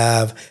you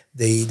have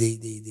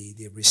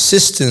the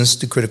resistance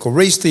to critical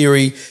race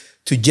theory,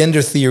 to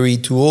gender theory,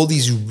 to all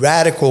these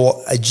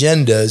radical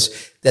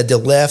agendas that the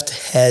left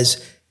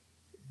has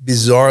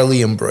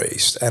bizarrely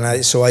embraced.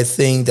 And so I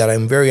think that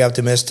I'm very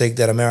optimistic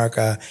that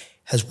America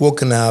has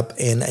woken up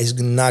and is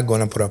not going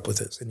to put up with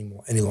this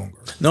any longer.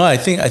 No, I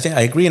think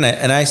I agree, and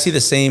I see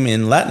the same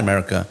in Latin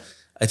America.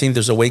 I think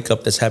there's a wake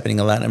up that's happening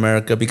in Latin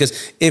America,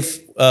 because if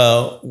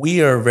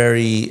we are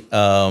very,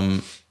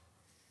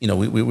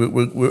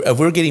 if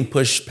we're getting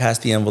pushed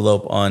past the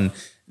envelope on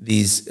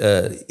these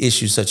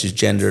issues such as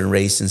gender and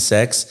race and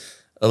sex,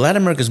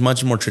 Latin America is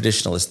much more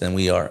traditionalist than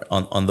we are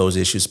on those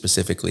issues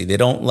specifically. They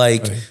don't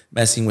like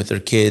messing with their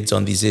kids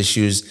on these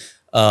issues.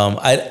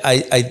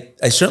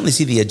 I certainly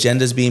see the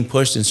agendas being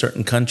pushed in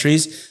certain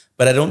countries,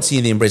 but I don't see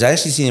the embrace. I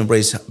actually see the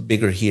embrace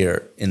bigger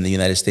here in the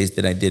United States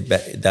than I did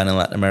down in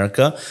Latin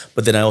America.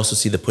 But then I also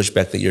see the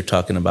pushback that you're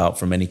talking about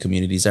from many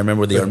communities. I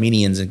remember the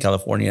Armenians in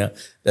California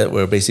that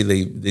were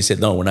basically, they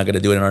said, no, we're not going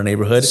to do it in our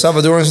neighborhood.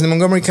 Salvadorans in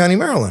Montgomery County,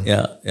 Maryland.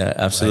 Yeah,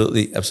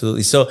 absolutely,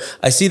 absolutely. So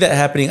I see that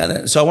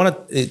happening. So I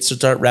want to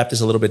start wrap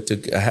this a little bit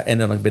to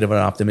end on a bit of an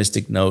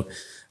optimistic note.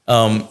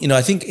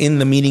 I think in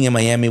the meeting in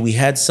Miami, we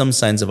had some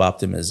signs of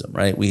optimism,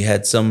 right? We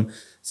had some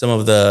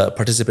of the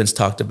participants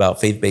talked about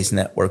faith-based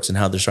networks and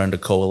how they're starting to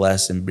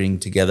coalesce and bring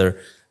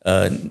together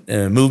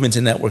movements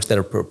and networks that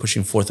are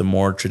pushing forth a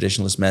more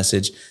traditionalist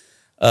message.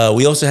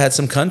 We also had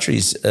some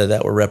countries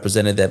that were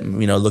represented that,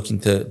 looking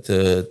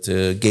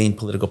to gain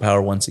political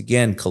power once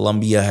again.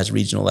 Colombia has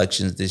regional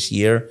elections this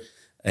year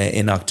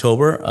in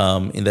October,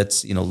 and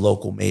that's,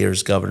 local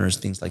mayors, governors,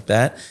 things like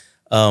that.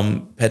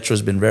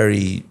 Petro's been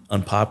very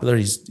unpopular.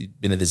 He's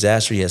been a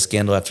disaster. He has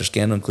scandal after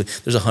scandal.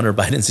 There's a Hunter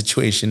Biden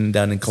situation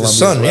down in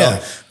Colombia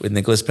with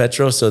Nicolas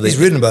Petro. So he's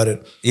written about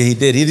it. Yeah, he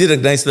did. He did a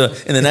nice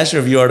in the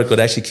National Review article.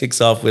 It actually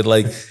kicks off with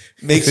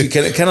makes you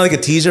kind of like a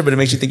teaser, but it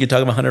makes you think you're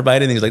talking about Hunter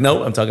Biden. And he's like,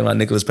 no, I'm talking about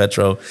Nicolas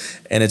Petro,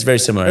 and it's very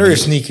similar. Very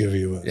sneaky of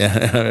you.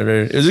 Yeah,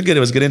 it was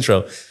a good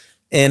intro,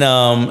 and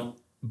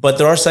but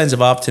there are signs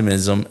of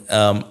optimism.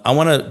 I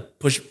want to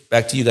push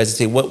back to you guys and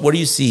say, what do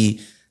you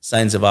see?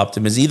 Signs of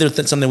optimism, either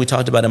something we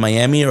talked about in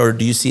Miami, or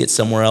do you see it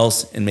somewhere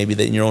else, and maybe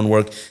that in your own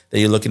work that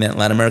you're looking at in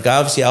Latin America?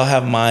 Obviously, I'll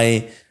have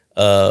my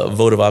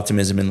vote of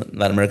optimism in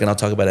Latin America, and I'll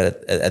talk about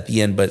it at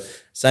the end. But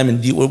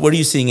Simon, what are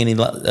you seeing any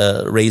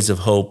rays of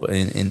hope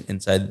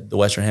inside the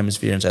Western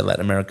Hemisphere, inside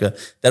Latin America,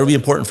 that would be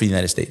important for the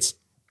United States?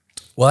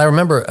 Well, I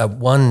remember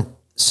one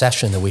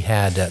session that we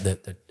had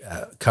that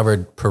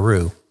covered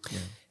Peru. Yeah.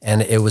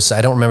 And it was,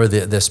 I don't remember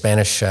the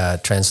Spanish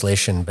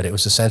translation, but it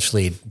was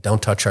essentially, don't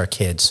touch our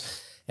kids.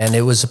 And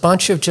it was a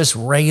bunch of just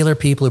regular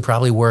people who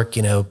probably work,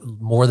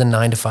 more than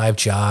 9 to 5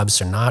 jobs.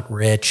 They're not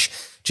rich,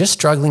 just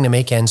struggling to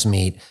make ends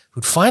meet,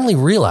 who'd finally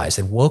realized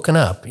they'd woken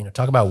up,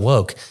 talk about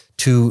woke,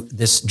 to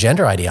this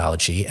gender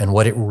ideology and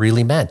what it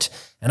really meant.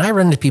 And I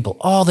run into people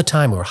all the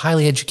time who are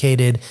highly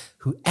educated,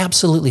 who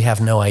absolutely have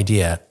no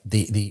idea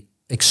the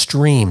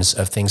extremes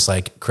of things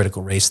like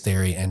critical race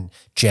theory and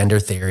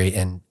gender theory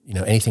and,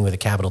 anything with a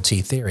capital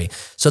T theory.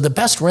 So the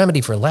best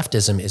remedy for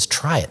leftism is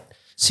try it.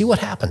 See what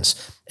happens.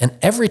 And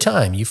every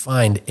time you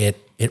find it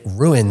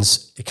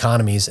ruins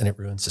economies and it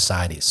ruins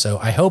societies. So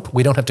I hope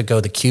we don't have to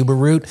go the Cuba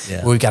route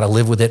where we've got to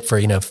live with it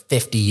for,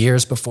 50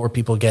 years before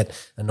people get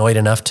annoyed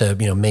enough to,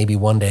 maybe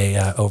one day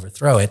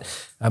overthrow it.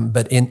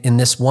 But in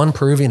this one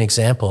Peruvian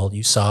example,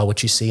 you saw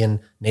what you see in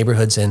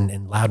neighborhoods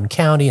in Loudoun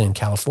County and in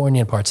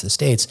California and parts of the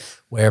states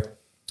where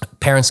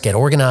parents get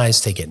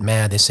organized, they get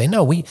mad, they say,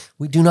 no, we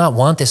do not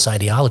want this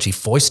ideology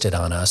foisted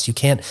on us. You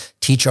can't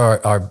teach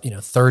our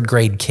third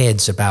grade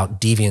kids about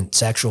deviant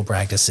sexual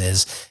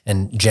practices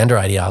and gender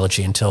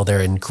ideology until they're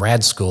in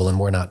grad school and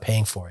we're not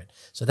paying for it.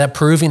 So that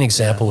Peruvian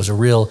example was a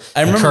real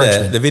I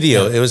remember the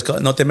video. Yeah. It was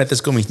called No te metes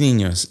con mis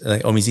niños,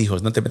 o mis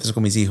hijos, no te metes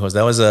con mis hijos.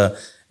 That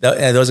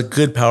was a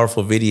good,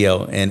 powerful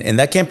video. And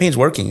that campaign's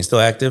working. It's still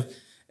active.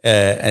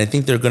 And I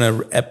think they're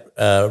going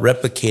to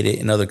replicate it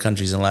in other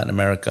countries in Latin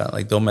America.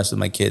 Like, don't mess with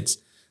my kids.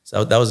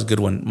 So that was a good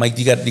one. Mike,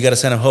 you got a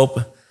sign of hope?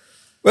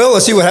 Well,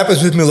 let's see what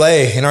happens with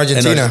Milei in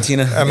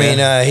Argentina. I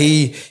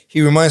mean,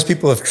 he reminds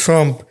people of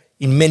Trump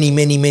in many,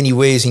 many, many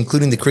ways,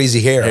 including the crazy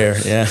hair.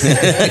 Yeah.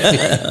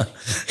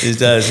 He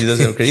does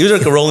have crazy. He was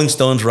like a Rolling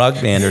Stones rock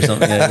band or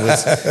something.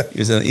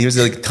 He was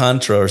like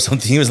Tantra or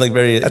something. He was like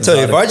very. I tell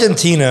you, if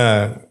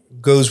Argentina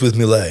goes with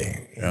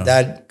Milei,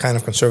 that kind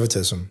of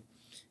conservatism,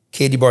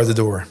 Katie barred the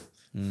door.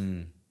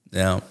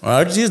 Yeah,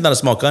 Argentina is not a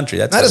small country.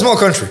 That's not a small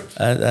country.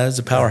 That's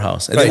a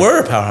powerhouse. Right. They were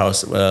a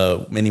powerhouse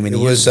many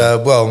years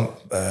ago.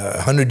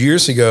 100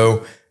 years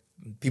ago,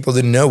 people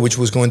didn't know which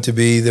was going to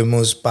be the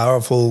most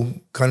powerful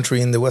country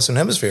in the Western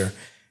Hemisphere.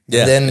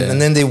 Yeah, and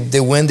then they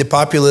went the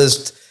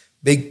populist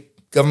big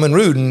government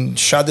route and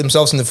shot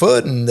themselves in the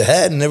foot and the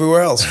head and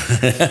everywhere else.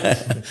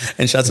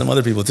 And shot some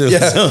other people too.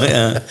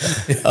 Yeah.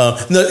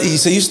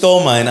 So you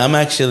stole mine. I'm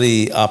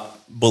actually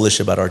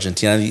bullish about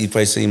Argentina. You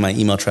probably see my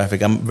email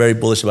traffic. I'm very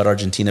bullish about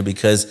Argentina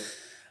because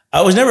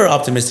I was never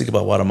optimistic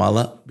about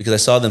Guatemala because I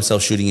saw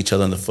themselves shooting each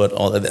other in the foot.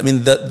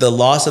 The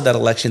loss of that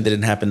election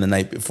didn't happen the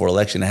night before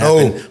election. It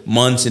happened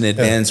months in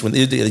advance. When,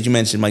 as you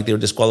mentioned, Mike, they were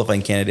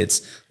disqualifying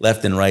candidates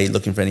left and right,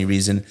 looking for any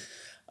reason.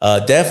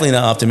 Definitely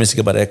not optimistic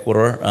about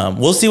Ecuador.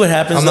 We'll see what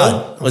happens.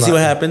 We'll see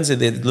what happens. A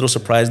little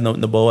surprise,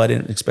 Noboa. I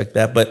didn't expect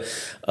that, but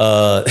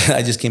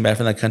I just came back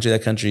from that country.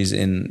 That country's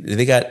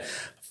they got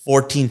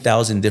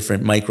 14,000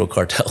 different micro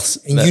cartels.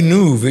 And you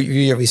knew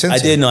Villavicencio. I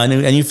did know. I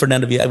knew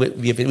Fernando.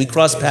 We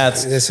crossed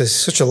paths. This is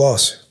such a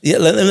loss. Yeah,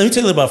 let me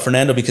tell you a little about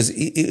Fernando because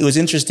it was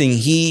interesting.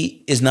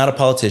 He is not a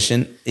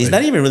politician. He's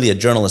not even really a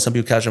journalist. Some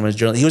people catch him as a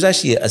journalist. He was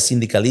actually a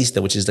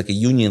sindicalista, which is like a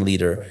union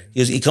leader.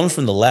 Right. He comes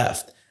from the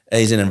left.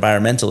 He's an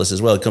environmentalist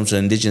as well. He comes from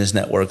indigenous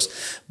networks.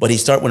 But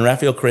when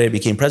Rafael Correa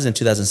became president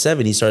in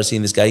 2007, he started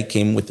seeing this guy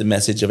came with the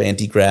message of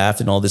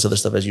anti-graft and all this other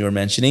stuff, as you were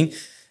mentioning.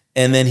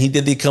 And then he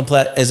did the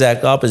complete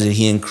exact opposite.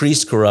 He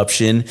increased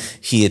corruption.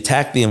 He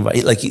attacked he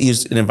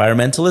was an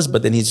environmentalist,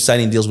 but then he's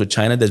signing deals with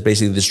China that's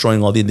basically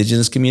destroying all the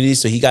indigenous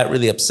communities. So he got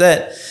really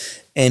upset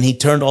and he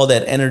turned all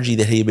that energy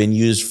that had been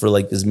used for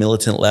like this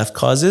militant left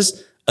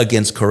causes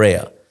against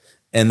Correa.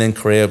 And then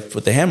Correa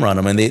put the hammer on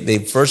him. And they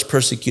first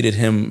persecuted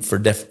him for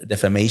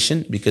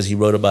defamation because he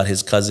wrote about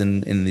his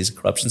cousin in these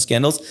corruption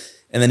scandals.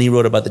 And then he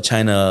wrote about the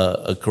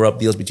China corrupt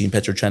deals between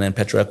PetroChina and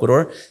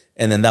PetroEcuador.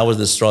 And then that was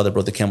the straw that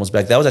broke the camel's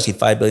back. That was actually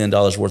 $5 billion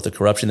worth of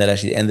corruption that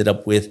actually ended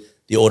up with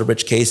the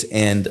Odebrecht case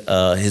and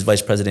his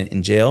vice president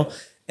in jail.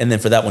 And then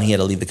for that one, he had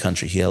to leave the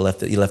country. He left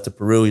to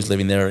Peru. He's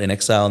living there in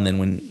exile. And then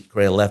when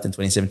Correa left in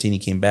 2017, he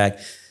came back.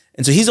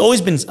 And so he's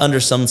always been under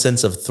some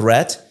sense of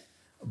threat.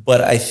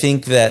 But I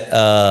think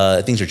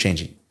that things are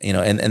changing,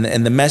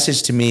 and the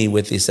message to me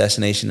with the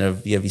assassination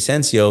of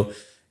Villavicencio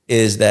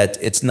is that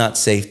it's not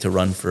safe to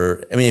run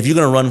for. I mean, if you're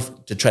going to run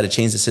to try to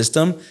change the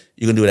system,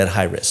 you're going to do it at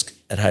high risk.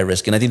 And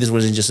I think this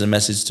wasn't just a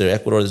message to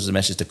Ecuador. This was a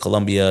message to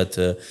Colombia,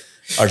 to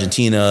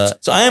Argentina.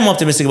 So I am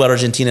optimistic about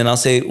Argentina, and I'll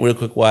say real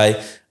quick why.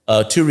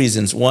 2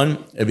 reasons.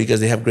 One, because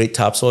they have great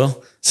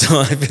topsoil. So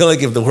I feel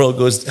like if the world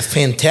goes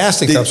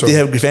fantastic topsoil, they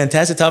have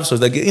fantastic topsoil.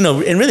 Like,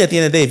 and really at the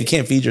end of the day, if you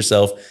can't feed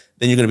yourself,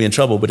 then you're going to be in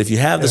trouble. But if you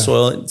have the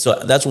soil, so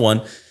that's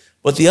one.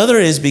 But the other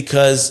is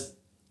because,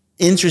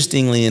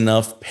 interestingly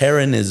enough,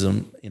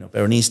 Peronism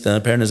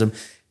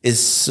is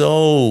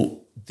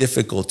so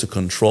difficult to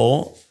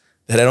control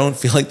that I don't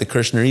feel like the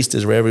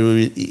Kirchneristas were ever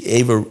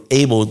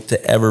able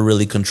to ever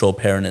really control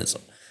Peronism.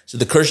 So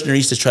the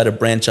Kirchneristas tried to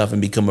branch off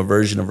and become a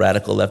version of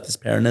radical leftist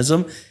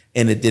Peronism,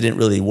 and it didn't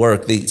really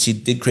work. She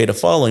did create a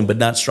following, but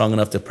not strong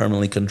enough to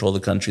permanently control the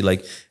country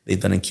like they've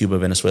done in Cuba,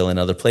 Venezuela, and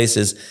other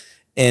places.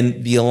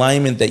 And the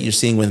alignment that you're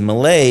seeing with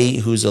Milei,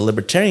 who's a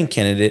libertarian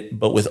candidate,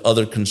 but with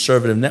other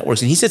conservative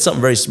networks. And he said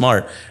something very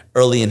smart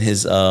early in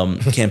his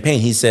campaign.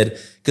 He said,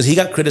 because he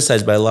got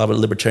criticized by a lot of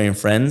libertarian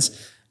friends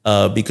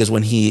because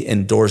when he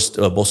endorsed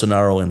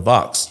Bolsonaro and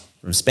Vox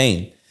from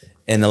Spain,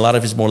 and a lot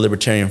of his more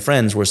libertarian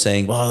friends were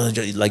saying, well,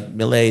 like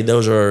Milei,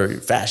 those are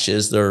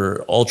fascists,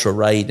 they're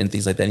ultra-right and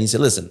things like that. And he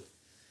said, listen,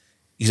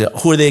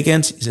 who are they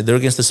against? He said, they're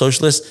against the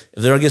socialists.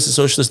 If they're against the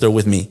socialists, they're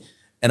with me.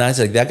 And I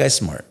said, that guy's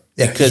smart.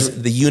 Yeah,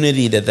 because the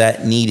unity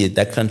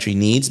that country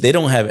needs, they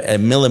don't have a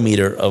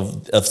millimeter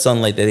of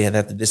sunlight that they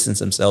have to distance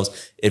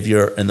themselves if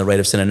you're in the right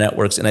of center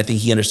networks. And I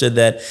think he understood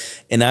that.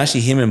 And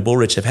actually him and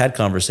Bullrich have had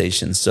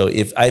conversations. So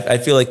if I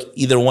feel like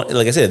either one,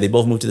 like I said, they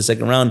both moved to the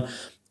second round.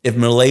 If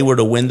Milei were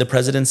to win the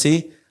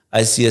presidency,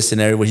 I see a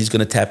scenario where he's going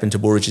to tap into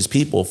Bullrich's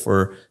people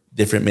for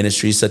different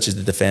ministries, such as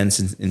the defense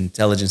and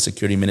intelligence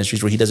security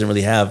ministries, where he doesn't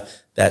really have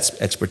that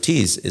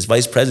expertise. His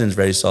vice president is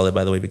very solid,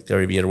 by the way,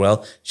 Victoria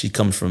Villarreal. She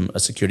comes from a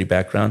security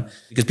background.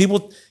 Because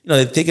people,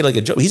 they take it like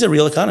a joke. He's a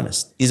real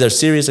economist. He's a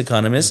serious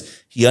economist.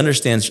 He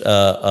understands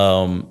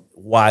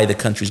why the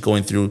country's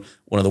going through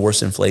one of the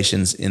worst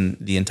inflations in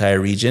the entire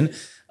region.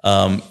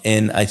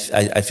 And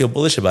I feel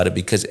bullish about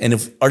it and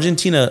if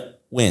Argentina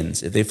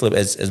wins, if they flip,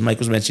 as Mike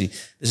was mentioning,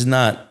 this is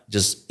not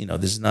just,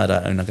 this is not,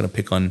 I'm not going to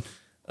pick on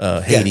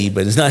Haiti,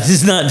 but it's not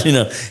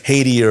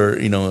Haiti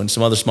or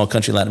some other small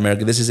country in Latin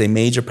America. This is a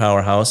major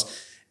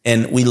powerhouse,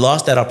 and we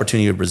lost that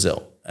opportunity with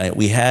Brazil.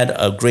 We had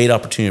a great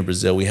opportunity with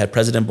Brazil. We had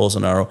President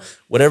Bolsonaro.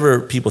 Whatever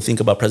people think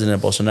about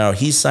President Bolsonaro,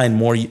 he signed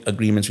more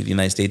agreements with the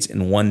United States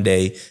in one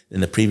day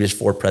than the previous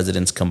 4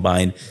 presidents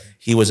combined.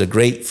 He was a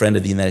great friend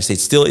of the United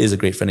States, still is a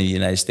great friend of the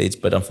United States,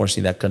 but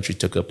unfortunately that country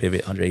took a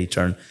pivot, 180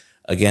 turn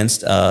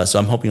against. So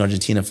I'm hoping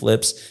Argentina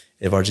flips.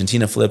 If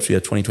Argentina flips, we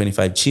have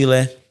 2025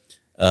 Chile.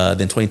 Then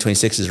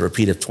 2026 is a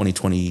repeat of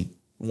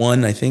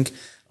 2021, I think,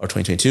 or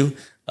 2022,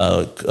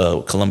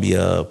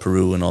 Colombia,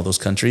 Peru, and all those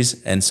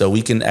countries. And so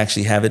we can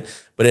actually have it,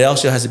 but it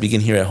also has to begin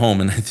here at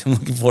home. And I'm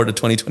looking forward to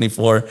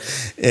 2024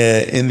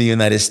 in the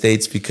United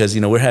States because,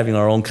 we're having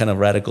our own kind of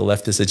radical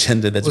leftist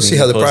agenda. We'll see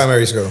how the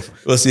primaries go.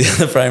 We'll see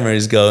how the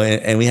primaries go.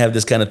 And we have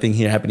this kind of thing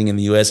here happening in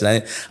the U.S.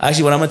 And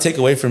actually, what I'm going to take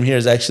away from here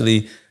is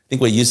actually, I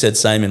think what you said,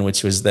 Simon,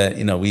 which was that,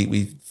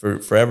 we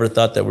forever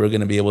thought that we were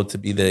going to be able to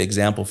be the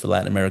example for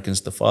Latin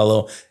Americans to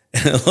follow.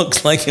 And it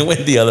looks like it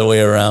went the other way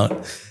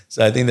around.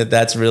 So I think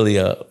that's really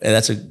and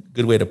that's a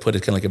good way to put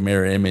it, kind of like a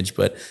mirror image.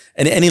 But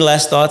any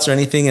last thoughts or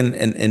anything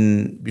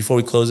and before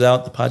we close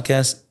out the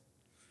podcast?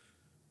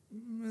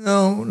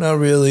 No, not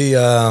really.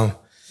 No,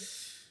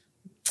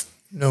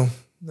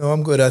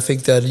 I'm good. I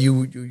think that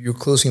your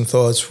closing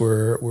thoughts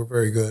were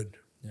very good.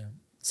 Yeah.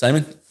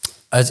 Simon?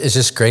 It's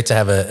just great to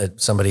have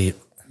somebody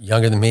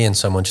younger than me and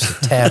someone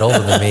just a tad older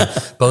than me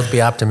both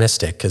be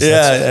optimistic, because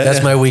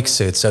that's my weak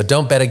suit. So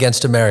don't bet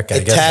against America.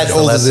 A tad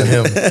older than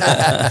him.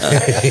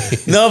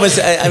 No, but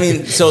I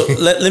mean, so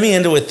let me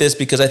end it with this,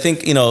 because I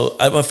think,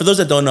 for those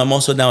that don't know, I'm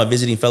also now a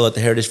visiting fellow at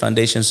the Heritage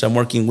Foundation. So I'm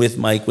working with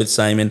Mike, with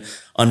Simon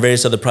on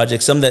various other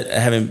projects, some that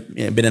haven't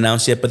been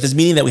announced yet. But this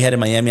meeting that we had in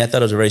Miami, I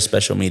thought it was a very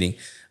special meeting.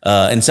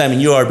 And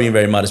Simon, you are being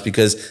very modest,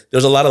 because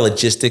there's a lot of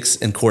logistics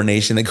and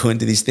coordination that go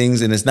into these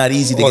things, and it's not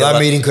easy to get. Well, that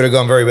meeting could have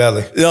gone very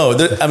badly. No,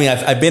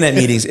 I've been at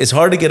meetings. It's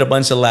hard to get a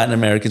bunch of Latin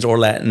Americans or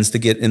Latins to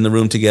get in the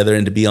room together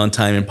and to be on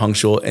time and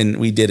punctual, and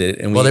we did it.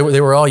 And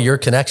they were all your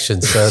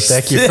connections, so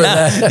thank you for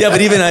that. Yeah,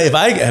 but even if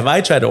I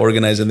try to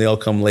organize them, they all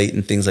come late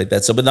and things like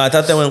that. So, but no, I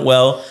thought that went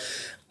well.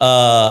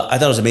 I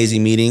thought it was an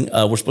amazing meeting.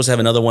 We're supposed to have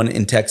another one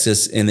in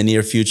Texas in the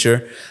near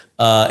future.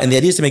 And the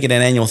idea is to make it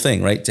an annual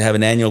thing, right? To have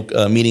an annual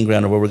meeting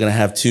ground where we're going to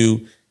have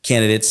two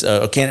candidates,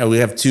 we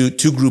have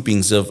two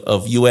groupings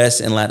of U.S.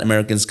 and Latin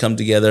Americans come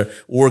together,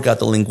 work out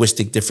the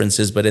linguistic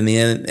differences. But in the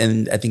end,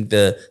 and I think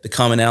the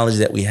commonality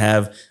that we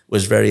have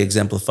was very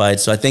exemplified.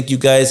 So I thank you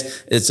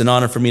guys. It's an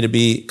honor for me to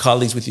be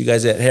colleagues with you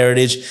guys at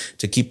Heritage,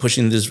 to keep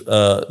pushing this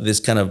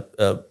kind of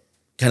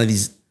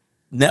these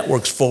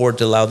networks forward,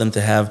 to allow them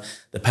to have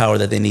the power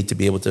that they need to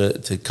be able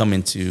to come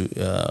into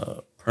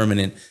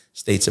permanent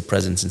states of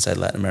presence inside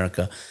Latin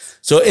America.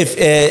 So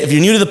if you're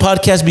new to the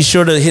podcast, be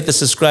sure to hit the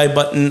subscribe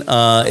button.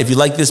 If you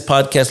like this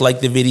podcast, like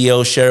the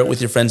video, share it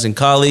with your friends and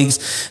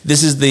colleagues.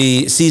 This is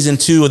the season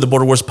 2 of the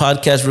Border Wars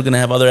podcast. We're going to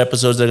have other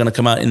episodes that are going to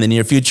come out in the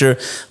near future.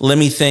 Let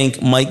me thank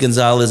Mike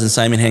Gonzalez and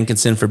Simon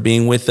Hankinson for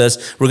being with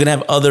us. We're going to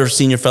have other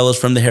senior fellows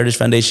from the Heritage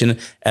Foundation,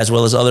 as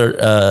well as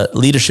other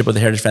leadership of the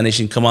Heritage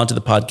Foundation, come on to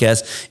the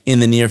podcast in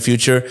the near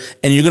future.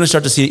 And you're going to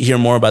start to hear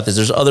more about this.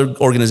 There's other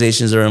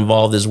organizations that are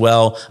involved as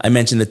well. I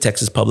mentioned the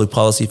Texas Public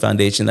Policy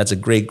Foundation. That's a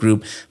great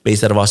group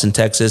based out of Austin,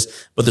 Texas,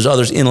 but there's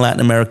others in Latin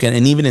America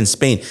and even in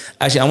Spain.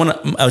 Actually, I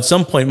want to, at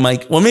some point,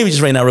 Mike, well, maybe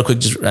just right now, real quick,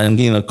 I'm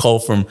getting a call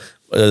from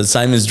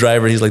Simon's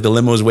driver. He's like, the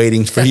limo is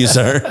waiting for you,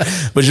 sir.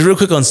 But just real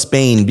quick on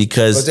Spain,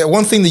 because... But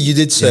one thing that you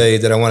did say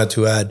that I wanted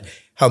to add,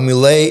 how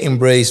Milei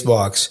embraced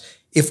Vox.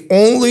 If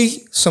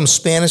only some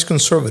Spanish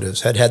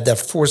conservatives had that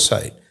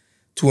foresight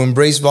to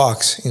embrace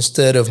Vox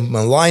instead of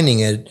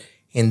maligning it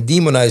and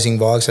demonizing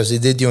Vox as they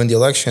did during the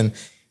election,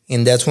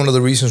 and that's one of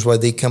the reasons why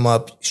they come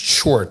up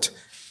short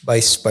by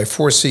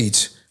 4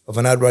 seats of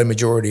an outright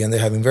majority, and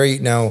they're having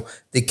now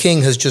the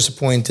king has just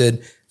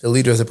appointed the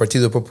leader of the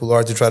Partido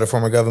Popular to try to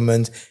form a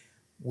government.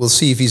 We'll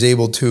see if he's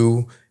able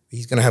to.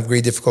 He's going to have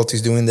great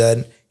difficulties doing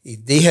that.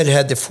 If they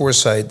had the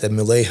foresight that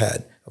Milei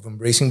had of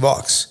embracing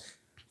Vox,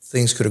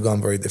 things could have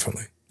gone very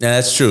differently. Yeah,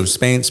 that's true.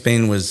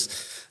 Spain was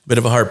a bit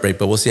of a heartbreak,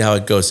 but we'll see how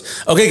it goes.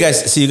 Okay,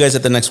 guys, see you guys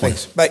at the next one.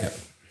 Bye. Yeah.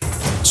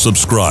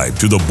 Subscribe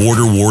to the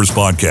Border Wars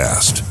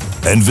podcast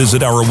and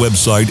visit our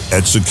website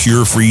at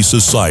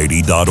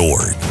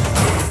securefreesociety.org.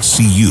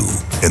 See you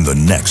in the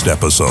next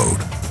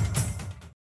episode.